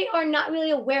are not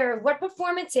really aware of what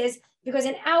performance is, because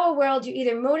in our world, you're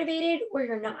either motivated or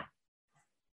you're not.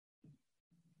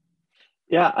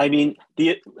 Yeah, I mean,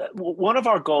 one of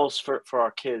our goals for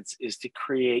our kids is to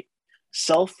create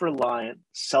self-reliant,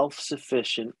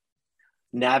 self-sufficient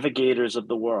navigators of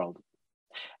the world.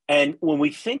 And when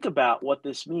we think about what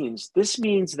this means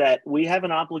that we have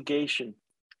an obligation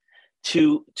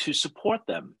to support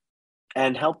them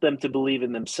and help them to believe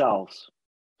in themselves.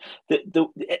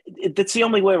 That's the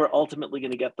only way we're ultimately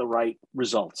going to get the right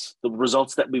results, the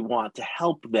results that we want to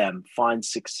help them find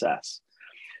success.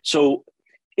 So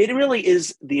it really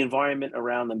is the environment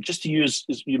around them. Just to use,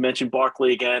 as you mentioned,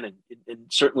 Barkley again, and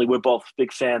certainly we're both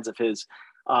big fans of his.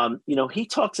 He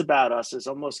talks about us as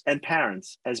almost, and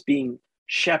parents, as being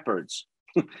shepherds.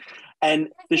 And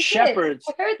the shepherds,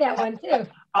 I heard that one too.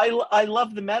 I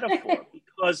love the metaphor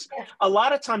because a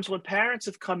lot of times when parents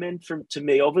have come in to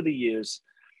me over the years,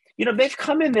 they've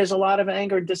come in, there's a lot of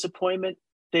anger and disappointment.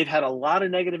 They've had a lot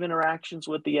of negative interactions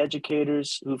with the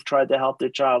educators who've tried to help their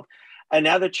child. And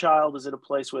now the child is at a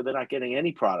place where they're not getting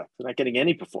any product. They're not getting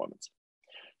any performance.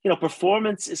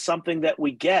 Performance is something that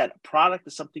we get. Product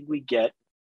is something we get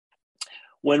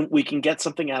when we can get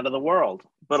something out of the world.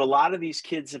 But a lot of these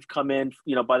kids have come in,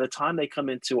 by the time they come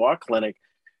into our clinic,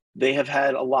 they have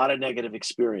had a lot of negative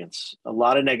experience, a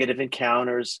lot of negative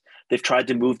encounters. They've tried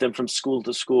to move them from school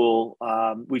to school.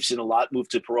 We've seen a lot move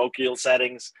to parochial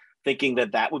settings, thinking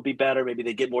that would be better. Maybe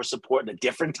they get more support in a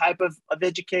different type of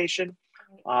education.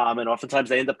 And oftentimes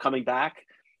they end up coming back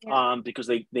because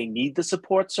they need the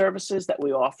support services that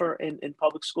we offer in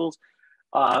public schools.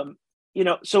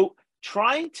 So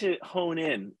trying to hone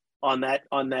in on that,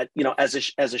 as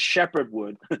a shepherd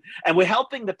would, and we're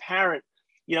helping the parent,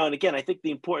 and again, I think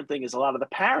the important thing is a lot of the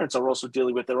parents are also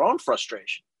dealing with their own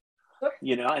frustration,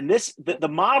 and the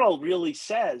model really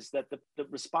says that the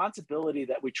responsibility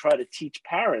that we try to teach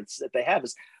parents that they have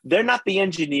is they're not the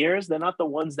engineers. They're not the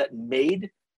ones that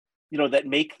that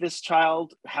make this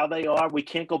child how they are. We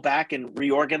can't go back and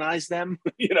reorganize them,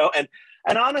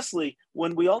 and honestly,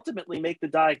 when we ultimately make the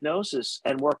diagnosis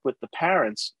and work with the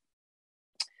parents,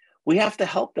 we have to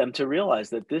help them to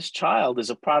realize that this child is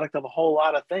a product of a whole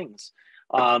lot of things.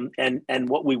 And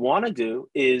what we want to do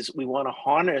is we want to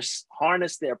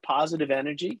harness their positive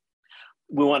energy.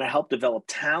 We want to help develop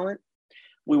talent.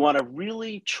 We want to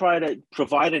really try to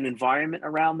provide an environment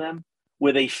around them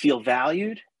where they feel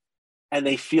valued, and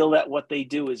they feel that what they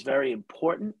do is very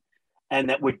important and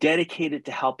that we're dedicated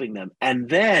to helping them. And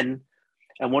then,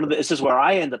 this is where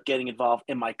I end up getting involved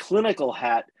in my clinical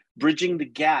hat, bridging the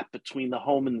gap between the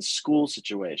home and the school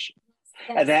situation.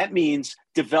 Yes. And that means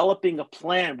developing a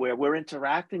plan where we're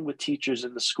interacting with teachers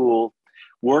in the school,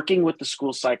 working with the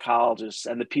school psychologists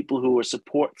and the people who are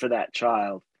support for that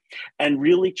child, and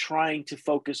really trying to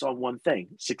focus on one thing: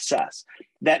 success.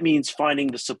 That means finding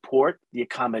the support, the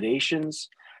accommodations,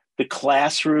 the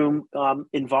classroom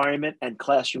environment and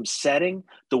classroom setting,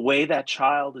 the way that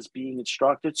child is being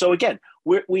instructed. So again,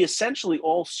 we essentially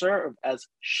all serve as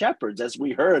shepherds, as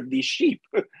we heard, these sheep.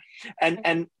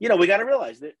 and we got to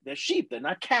realize that they're sheep, they're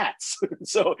not cats.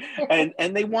 So,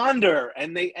 and they wander,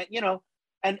 and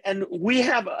and we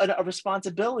have a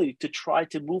responsibility to try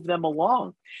to move them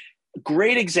along.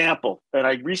 Great example, and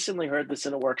I recently heard this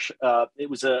in a workshop. It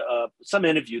was some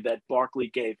interview that Barkley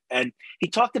gave, and he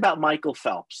talked about Michael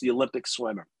Phelps, the Olympic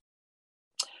swimmer.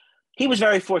 He was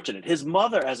very fortunate. His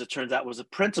mother, as it turns out, was a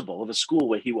principal of a school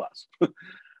where he was.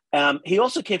 He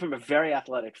also came from a very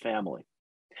athletic family.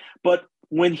 But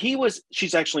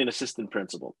she's actually an assistant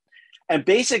principal. And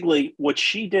basically what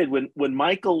she did when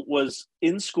Michael was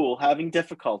in school having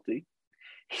difficulty,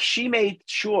 she made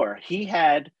sure he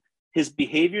had his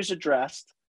behaviors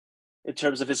addressed in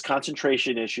terms of his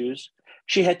concentration issues.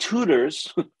 She had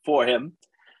tutors for him.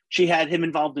 She had him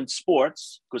involved in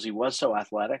sports because he was so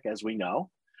athletic, as we know.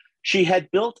 She had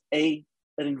built an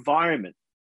environment.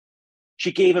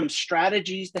 She gave him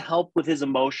strategies to help with his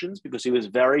emotions because he was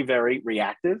very, very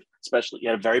reactive, especially he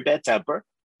had a very bad temper.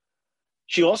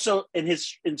 She also, in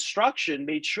his instruction,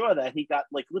 made sure that he got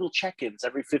like little check-ins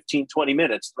every 15, 20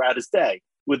 minutes throughout his day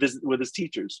with his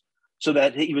teachers, so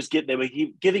that they were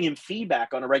giving him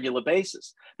feedback on a regular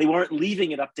basis. They weren't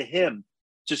leaving it up to him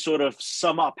to sort of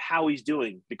sum up how he's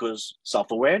doing, because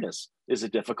self-awareness is a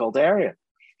difficult area.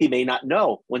 He may not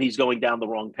know when he's going down the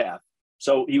wrong path.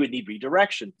 So he would need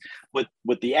redirection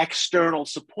with the external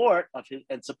support of his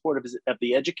and support of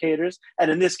the educators. And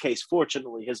in this case,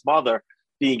 fortunately, his mother,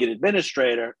 being an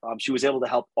administrator, she was able to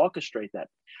help orchestrate that.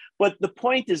 But the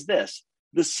point is this: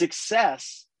 the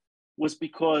success was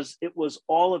because it was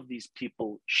all of these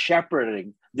people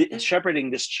shepherding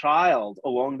this child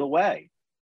along the way.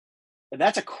 And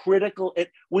that's a critical,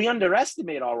 we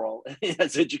underestimate our role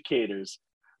as educators.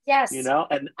 Yes, and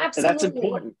absolutely. that's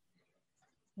important.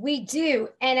 We do.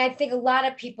 And I think a lot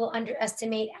of people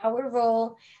underestimate our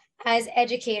role as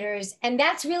educators. And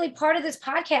that's really part of this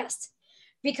podcast,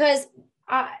 because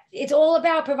it's all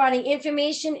about providing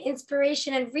information,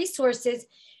 inspiration, and resources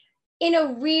in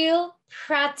a real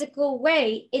practical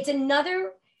way. It's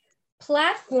another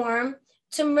platform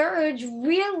to merge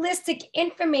realistic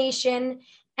information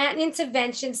and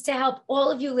interventions to help all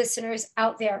of you listeners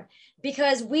out there,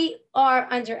 because we are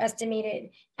underestimated.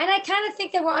 And I kind of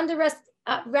think that we're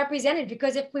underrepresented,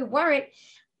 because if we weren't,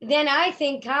 then I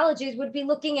think colleges would be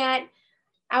looking at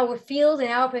our field and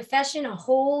our profession a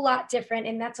whole lot different.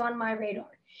 And that's on my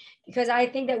radar, because I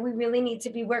think that we really need to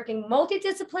be working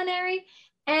multidisciplinary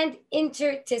and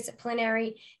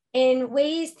interdisciplinary in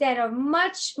ways that are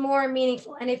much more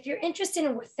meaningful. And if you're interested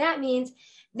in what that means,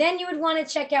 then you would want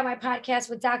to check out my podcast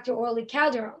with Dr. Orly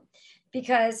Calderon,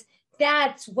 because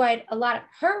that's what a lot of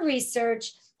her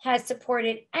research has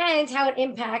supported and how it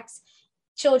impacts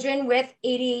children with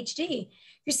ADHD.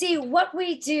 You see, what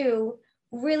we do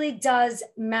really does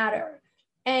matter.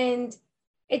 And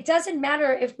it doesn't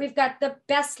matter if we've got the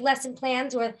best lesson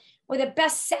plans or the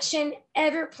best session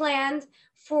ever planned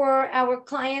for our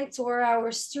clients or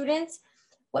our students.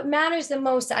 What matters the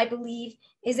most, I believe,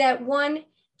 is that one,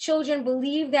 children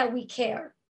believe that we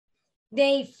care.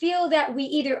 They feel that we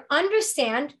either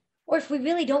understand, or if we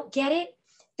really don't get it,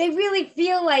 they really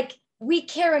feel like we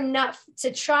care enough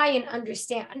to try and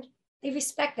understand. They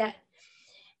respect that.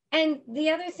 And the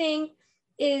other thing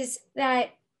is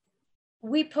that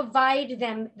we provide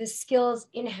them the skills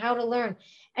in how to learn.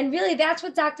 And really, that's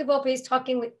what Dr. Volpe is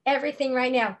talking with everything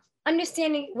right now.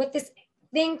 Understanding what this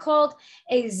thing called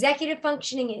executive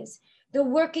functioning is, the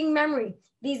working memory,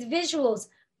 these visuals,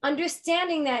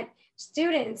 understanding that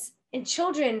students and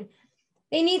children,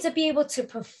 they need to be able to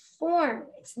perform.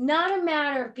 It's not a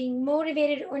matter of being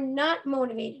motivated or not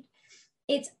motivated.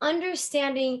 It's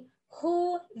understanding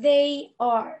who they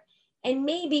are and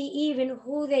maybe even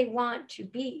who they want to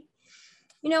be.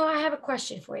 You know, I have a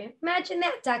question for you. Imagine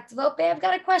that, Dr. Volpe. I've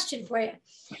got a question for you.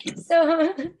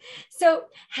 So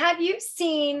have you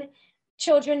seen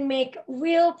children make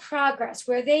real progress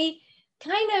where they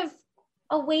kind of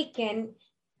awaken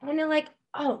and they're like,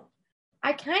 oh,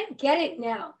 I kind of get it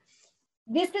now.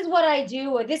 This is what I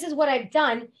do, or this is what I've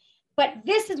done, but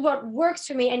this is what works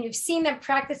for me. And you've seen them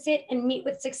practice it and meet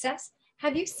with success.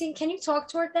 Have you seen, can you talk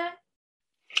toward that?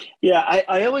 Yeah,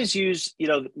 I always use,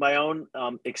 my own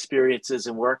experiences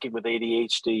in working with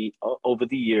ADHD over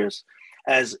the years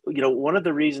as, one of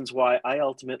the reasons why I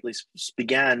ultimately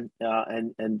began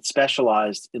and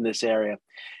specialized in this area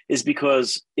is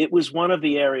because it was one of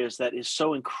the areas that is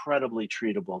so incredibly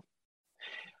treatable.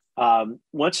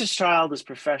 Once this child is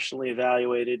professionally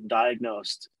evaluated and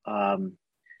diagnosed,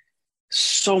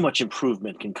 so much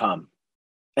improvement can come.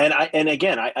 And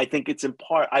again, I think it's in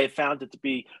part, I have found it to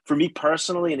be, for me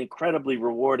personally, an incredibly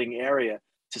rewarding area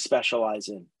to specialize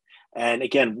in. And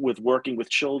again, with working with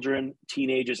children,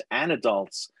 teenagers, and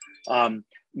adults,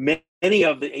 many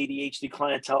of the ADHD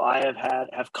clientele I have had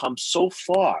have come so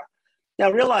far.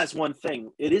 Now, realize one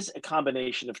thing, it is a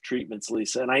combination of treatments,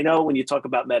 Lisa. And I know when you talk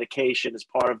about medication as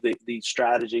part of the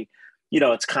strategy,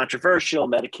 it's controversial,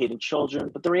 medicating children.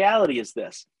 But the reality is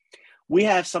this. We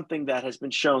have something that has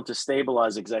been shown to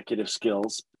stabilize executive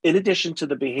skills in addition to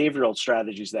the behavioral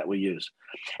strategies that we use.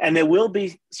 And there will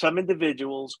be some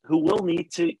individuals who will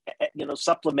need to,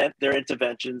 supplement their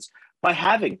interventions by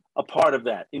having a part of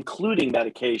that, including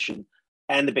medication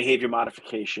and the behavior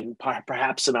modification,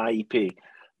 perhaps an IEP.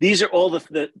 These are all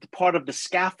the part of the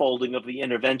scaffolding of the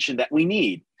intervention that we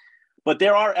need. But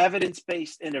there are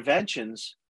evidence-based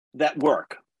interventions that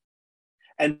work.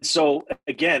 And so,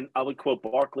 again, I would quote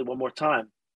Barkley one more time.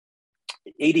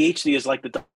 ADHD is like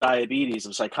the diabetes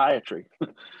of psychiatry.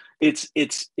 It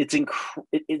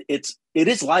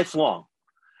is lifelong,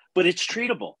 but it's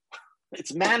treatable.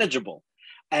 It's manageable,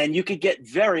 and you could get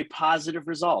very positive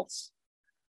results.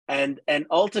 And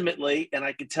ultimately, and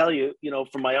I can tell you,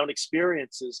 from my own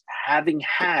experiences, having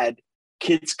had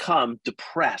kids come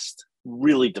depressed,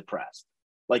 really depressed,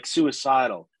 like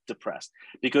suicidal, depressed,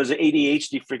 because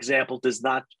ADHD, for example, does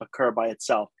not occur by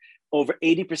itself. Over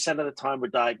 80% of the time, we're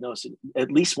diagnosing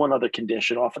at least one other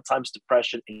condition, oftentimes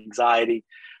depression, anxiety,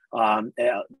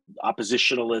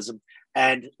 oppositionalism.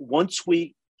 And once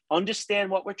we understand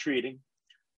what we're treating,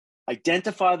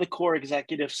 identify the core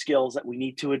executive skills that we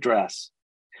need to address,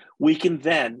 we can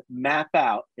then map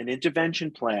out an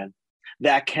intervention plan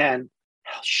that can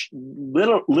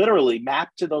literally map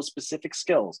to those specific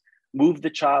skills, move the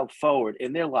child forward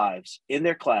in their lives, in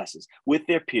their classes, with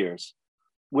their peers,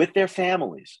 with their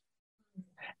families.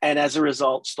 And as a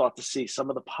result, start to see some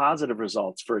of the positive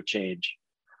results for a change.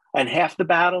 And half the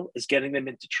battle is getting them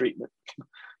into treatment,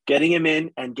 getting them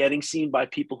in and getting seen by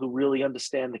people who really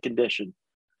understand the condition.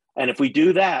 And if we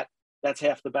do that, that's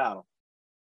half the battle.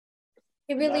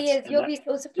 It really is. You'll be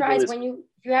so surprised when you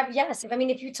have, yes.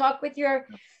 If you talk with your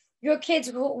kids,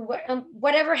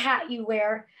 whatever hat you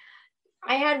wear.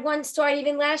 I had one story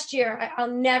even last year.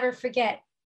 I'll never forget.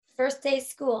 First day of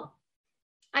school.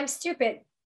 I'm stupid.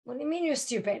 What do you mean you're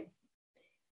stupid?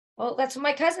 Well, that's what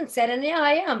my cousin said. And yeah,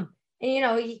 I am.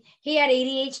 And, he had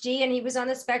ADHD and he was on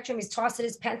the spectrum. He's tossing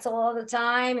his pencil all the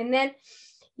time. And then,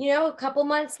 a couple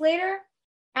months later,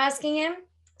 asking him,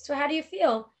 so how do you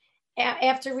feel?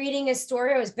 After reading his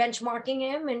story, I was benchmarking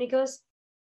him and he goes,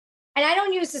 and I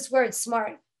don't use this word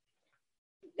smart.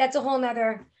 That's a whole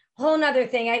nother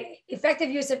thing. Effective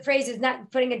use of phrase is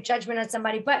not putting a judgment on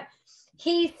somebody, but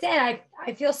he said,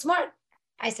 I feel smart.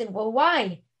 I said, well,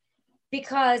 why?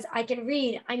 Because I can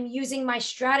read, I'm using my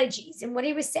strategies. And what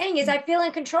he was saying is I feel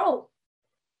in control,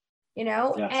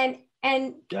 yes.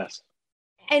 and yes.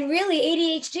 And really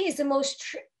ADHD is the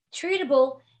most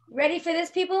treatable, ready for this,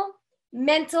 people,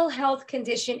 mental health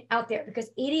condition out there, because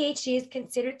ADHD is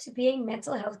considered to be a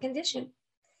mental health condition.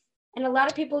 And a lot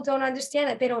of people don't understand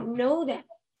that. They don't know that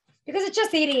because it's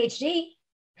just ADHD.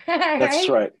 Right? That's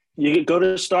right. You go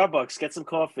to Starbucks, get some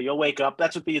coffee, you'll wake up.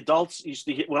 That's what the adults used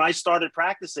to hear. When I started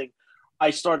practicing, I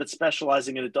started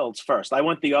specializing in adults first. I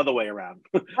went the other way around.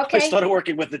 Okay. I started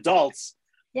working with adults.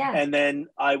 Yeah. And then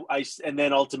I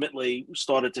ultimately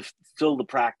started to fill the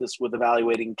practice with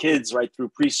evaluating kids right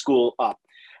through preschool up.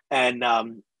 And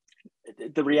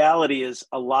the reality is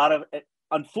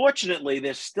unfortunately,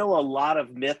 there's still a lot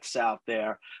of myths out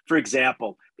there. For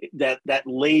example, that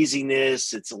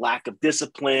laziness, it's a lack of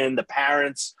discipline, the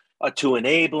parents are too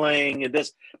enabling and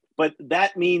this, but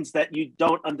that means that you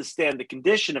don't understand the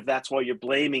condition if that's why you're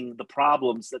blaming the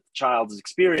problems that the child is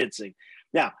experiencing.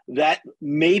 Now, that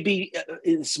may be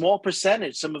in a small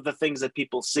percentage, some of the things that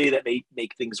people see that may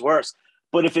make things worse.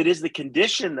 But if it is the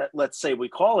condition that, let's say, we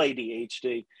call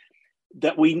ADHD,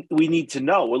 that we need to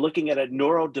know. We're looking at a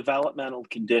neurodevelopmental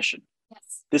condition.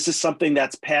 Yes. This is something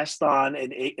that's passed on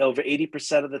over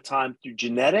 80% of the time through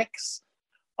genetics.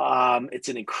 It's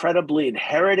an incredibly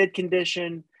inherited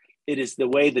condition. It is the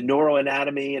way the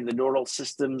neuroanatomy and the neural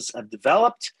systems have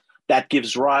developed that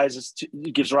gives rise to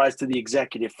the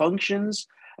executive functions.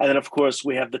 And then, of course,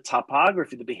 we have the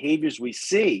topography, the behaviors we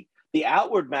see, the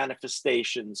outward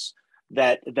manifestations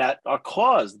that are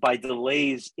caused by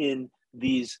delays in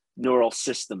these neural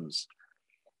systems.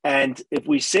 And if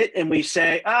we sit and we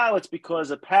say, oh, it's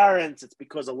because of parents, it's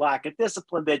because of lack of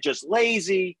discipline, they're just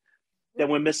lazy, then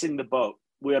we're missing the boat.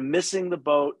 We're missing the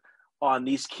boat on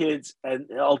these kids and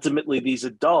ultimately these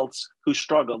adults who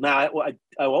struggle. Now,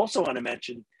 I also want to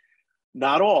mention,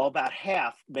 not all, about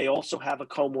half may also have a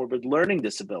comorbid learning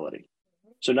disability.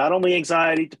 So not only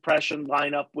anxiety, depression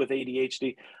line up with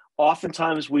ADHD,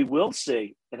 oftentimes we will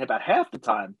see, and about half the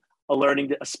time,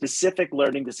 a specific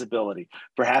learning disability,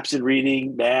 perhaps in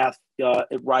reading, math,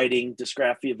 writing,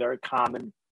 dysgraphia, very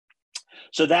common.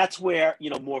 So that's where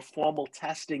more formal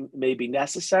testing may be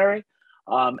necessary,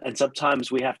 and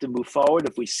sometimes we have to move forward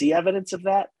if we see evidence of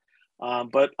that.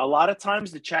 But a lot of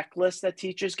times, the checklist that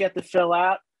teachers get to fill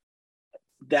out,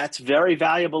 that's very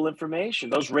valuable information.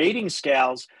 Those rating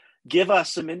scales give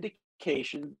us some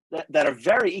indication that are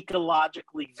very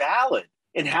ecologically valid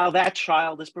in how that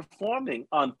child is performing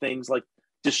on things like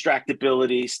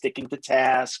distractibility, sticking to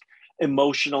task,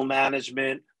 emotional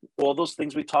management, all those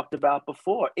things we talked about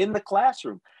before in the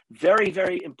classroom. Very,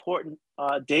 very important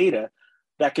data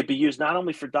that could be used not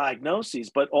only for diagnoses,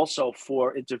 but also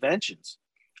for interventions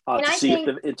to see if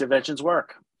the interventions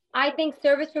work. I think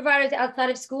service providers outside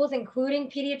of schools, including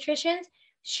pediatricians,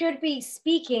 should be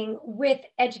speaking with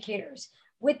educators,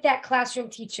 with that classroom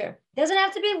teacher. Doesn't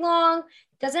have to be long,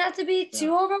 doesn't have to be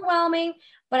too overwhelming,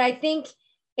 but I think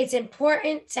it's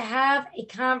important to have a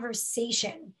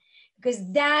conversation because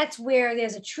that's where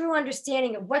there's a true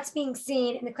understanding of what's being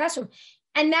seen in the classroom.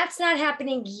 And that's not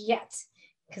happening yet,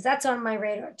 because that's on my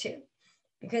radar too,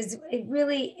 because it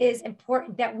really is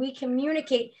important that we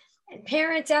communicate. And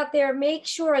parents out there, make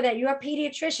sure that your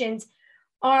pediatricians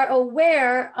are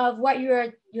aware of what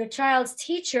your child's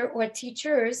teacher or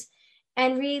teachers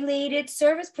and related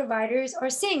service providers are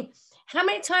seeing. How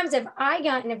many times have I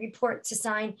gotten a report to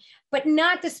sign, but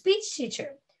not the speech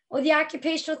teacher or the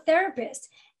occupational therapist?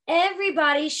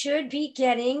 Everybody should be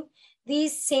getting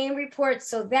these same reports.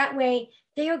 So that way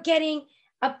they are getting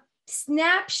a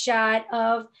snapshot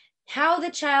of how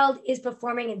the child is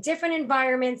performing in different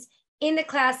environments in the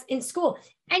class, in school.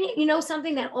 And you know,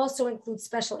 something that also includes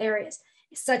special areas,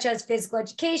 such as physical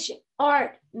education,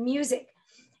 art, music.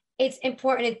 It's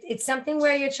important. It's something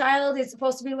where your child is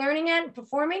supposed to be learning and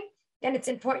performing, then it's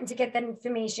important to get that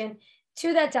information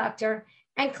to that doctor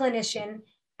and clinician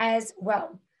as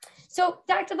well. So,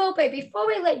 Dr. Volpe, before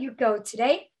we let you go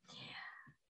today,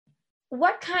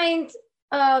 what kind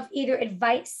of either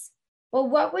advice or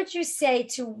what would you say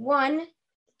to one,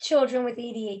 children with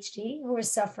ADHD who are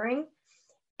suffering,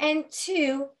 and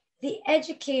two, the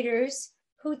educators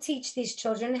who teach these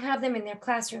children and have them in their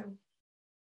classroom?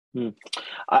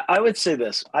 I would say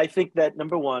this. I think that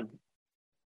number one,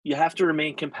 you have to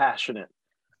remain compassionate.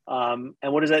 And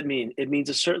what does that mean? It means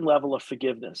a certain level of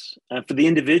forgiveness. And for the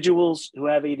individuals who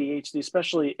have ADHD,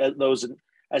 especially those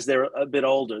as they're a bit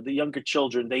older, the younger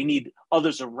children, they need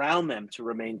others around them to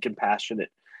remain compassionate.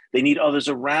 They need others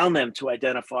around them to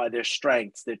identify their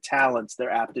strengths, their talents, their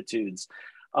aptitudes.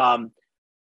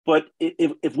 But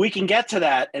if we can get to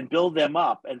that and build them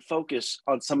up and focus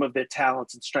on some of their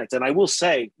talents and strengths, and I will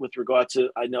say with regard to,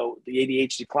 I know the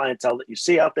ADHD clientele that you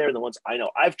see out there and the ones I know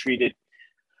I've treated,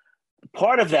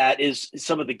 part of that is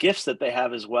some of the gifts that they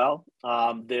have as well.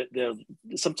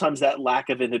 Sometimes that lack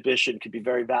of inhibition could be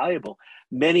very valuable.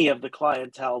 Many of the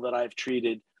clientele that I've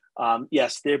treated,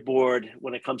 yes, they're bored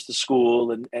when it comes to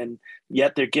school, and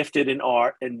yet they're gifted in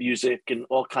art and music and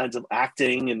all kinds of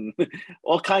acting and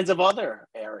all kinds of other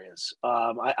areas.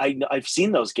 I've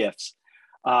seen those gifts.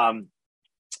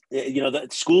 The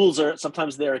schools are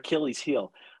sometimes their Achilles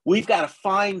heel. We've got to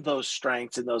find those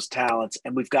strengths and those talents,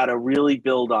 and we've got to really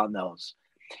build on those.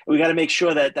 We got to make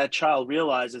sure that that child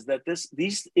realizes that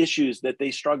these issues that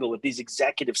they struggle with, these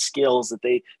executive skills that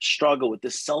they struggle with,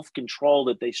 this self-control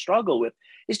that they struggle with,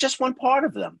 is just one part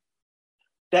of them.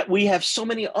 That we have so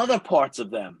many other parts of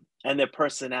them and their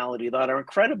personality that are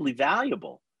incredibly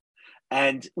valuable.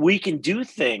 And we can do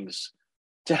things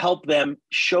to help them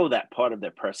show that part of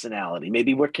their personality.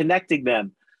 Maybe we're connecting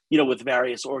them, with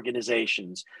various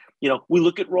organizations. We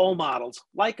look at role models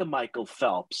like a Michael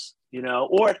Phelps,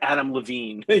 or Adam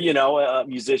Levine, a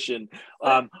musician,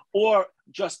 or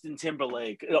Justin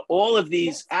Timberlake, all of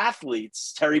these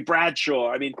athletes, Terry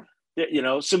Bradshaw,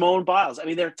 Simone Biles.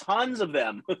 There are tons of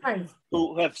them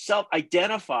who have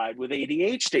self-identified with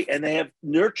ADHD, and they have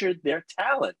nurtured their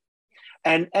talent.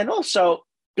 And also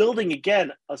building,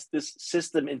 again, this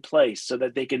system in place so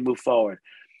that they can move forward.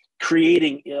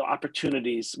 Creating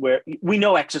opportunities where we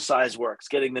know exercise works,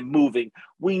 getting them moving.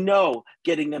 We know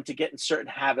getting them to get in certain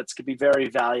habits could be very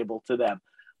valuable to them.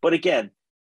 But again,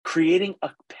 creating a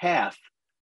path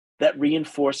that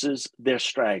reinforces their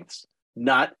strengths,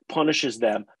 not punishes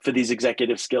them for these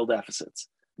executive skill deficits.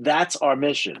 That's our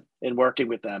mission in working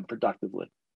with them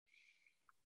productively.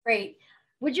 Great.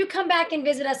 Would you come back and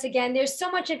visit us again? There's so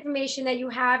much information that you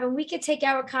have, and we could take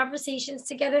our conversations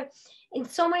together in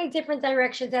so many different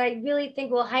directions that I really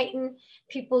think will heighten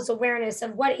people's awareness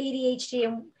of what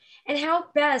ADHD and how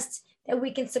best that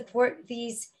we can support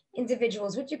these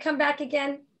individuals. Would you come back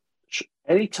again?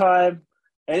 Anytime,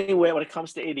 anywhere. When it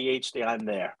comes to ADHD, I'm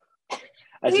there.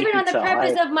 Even on the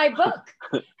preface of my book.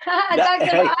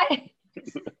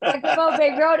 Dr.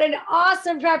 Volpe wrote an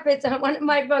awesome preface on one of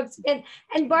my books,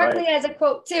 and Barkley has a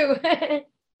quote too.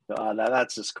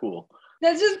 That's just cool.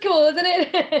 That's just cool, isn't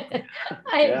it?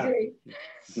 I agree.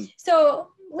 So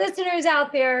listeners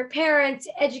out there, parents,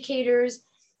 educators,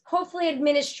 hopefully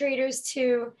administrators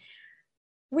too,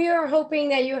 we are hoping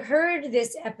that you heard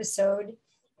this episode,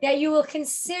 that you will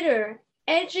consider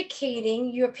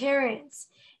educating your parents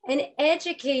and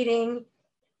educating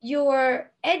your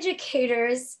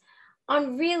educators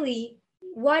on really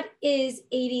what is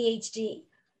ADHD.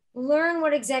 Learn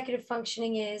what executive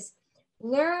functioning is.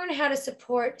 Learn how to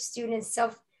support students'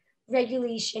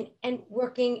 self-regulation and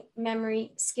working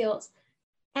memory skills.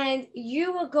 And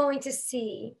you are going to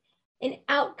see an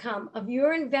outcome of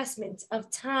your investment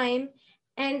of time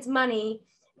and money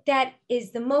that is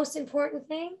the most important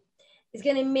thing, is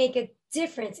going to make a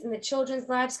difference in the children's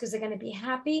lives because they're going to be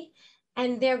happy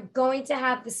and they're going to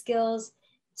have the skills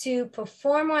to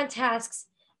perform on tasks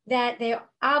that they're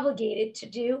obligated to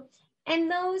do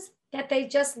and those that they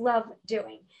just love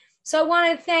doing. So I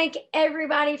want to thank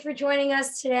everybody for joining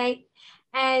us today.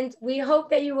 And we hope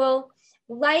that you will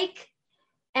like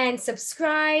and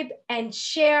subscribe and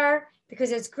share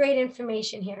because there's great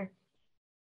information here.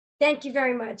 Thank you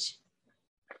very much.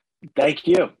 Thank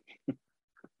you.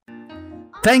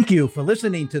 Thank you for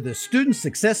listening to the Student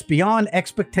Success Beyond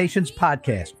Expectations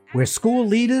podcast, where school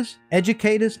leaders,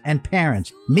 educators, and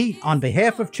parents meet on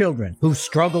behalf of children who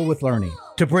struggle with learning.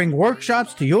 To bring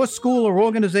workshops to your school or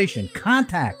organization,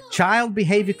 contact Child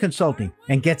Behavior Consulting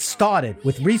and get started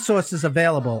with resources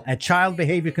available at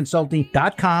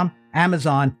childbehaviorconsulting.com,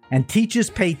 Amazon, and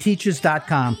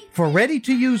teacherspayteachers.com for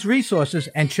ready-to-use resources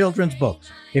and children's books.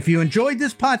 If you enjoyed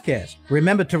this podcast,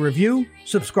 remember to review,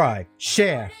 subscribe,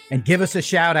 share, and give us a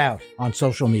shout out on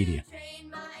social media.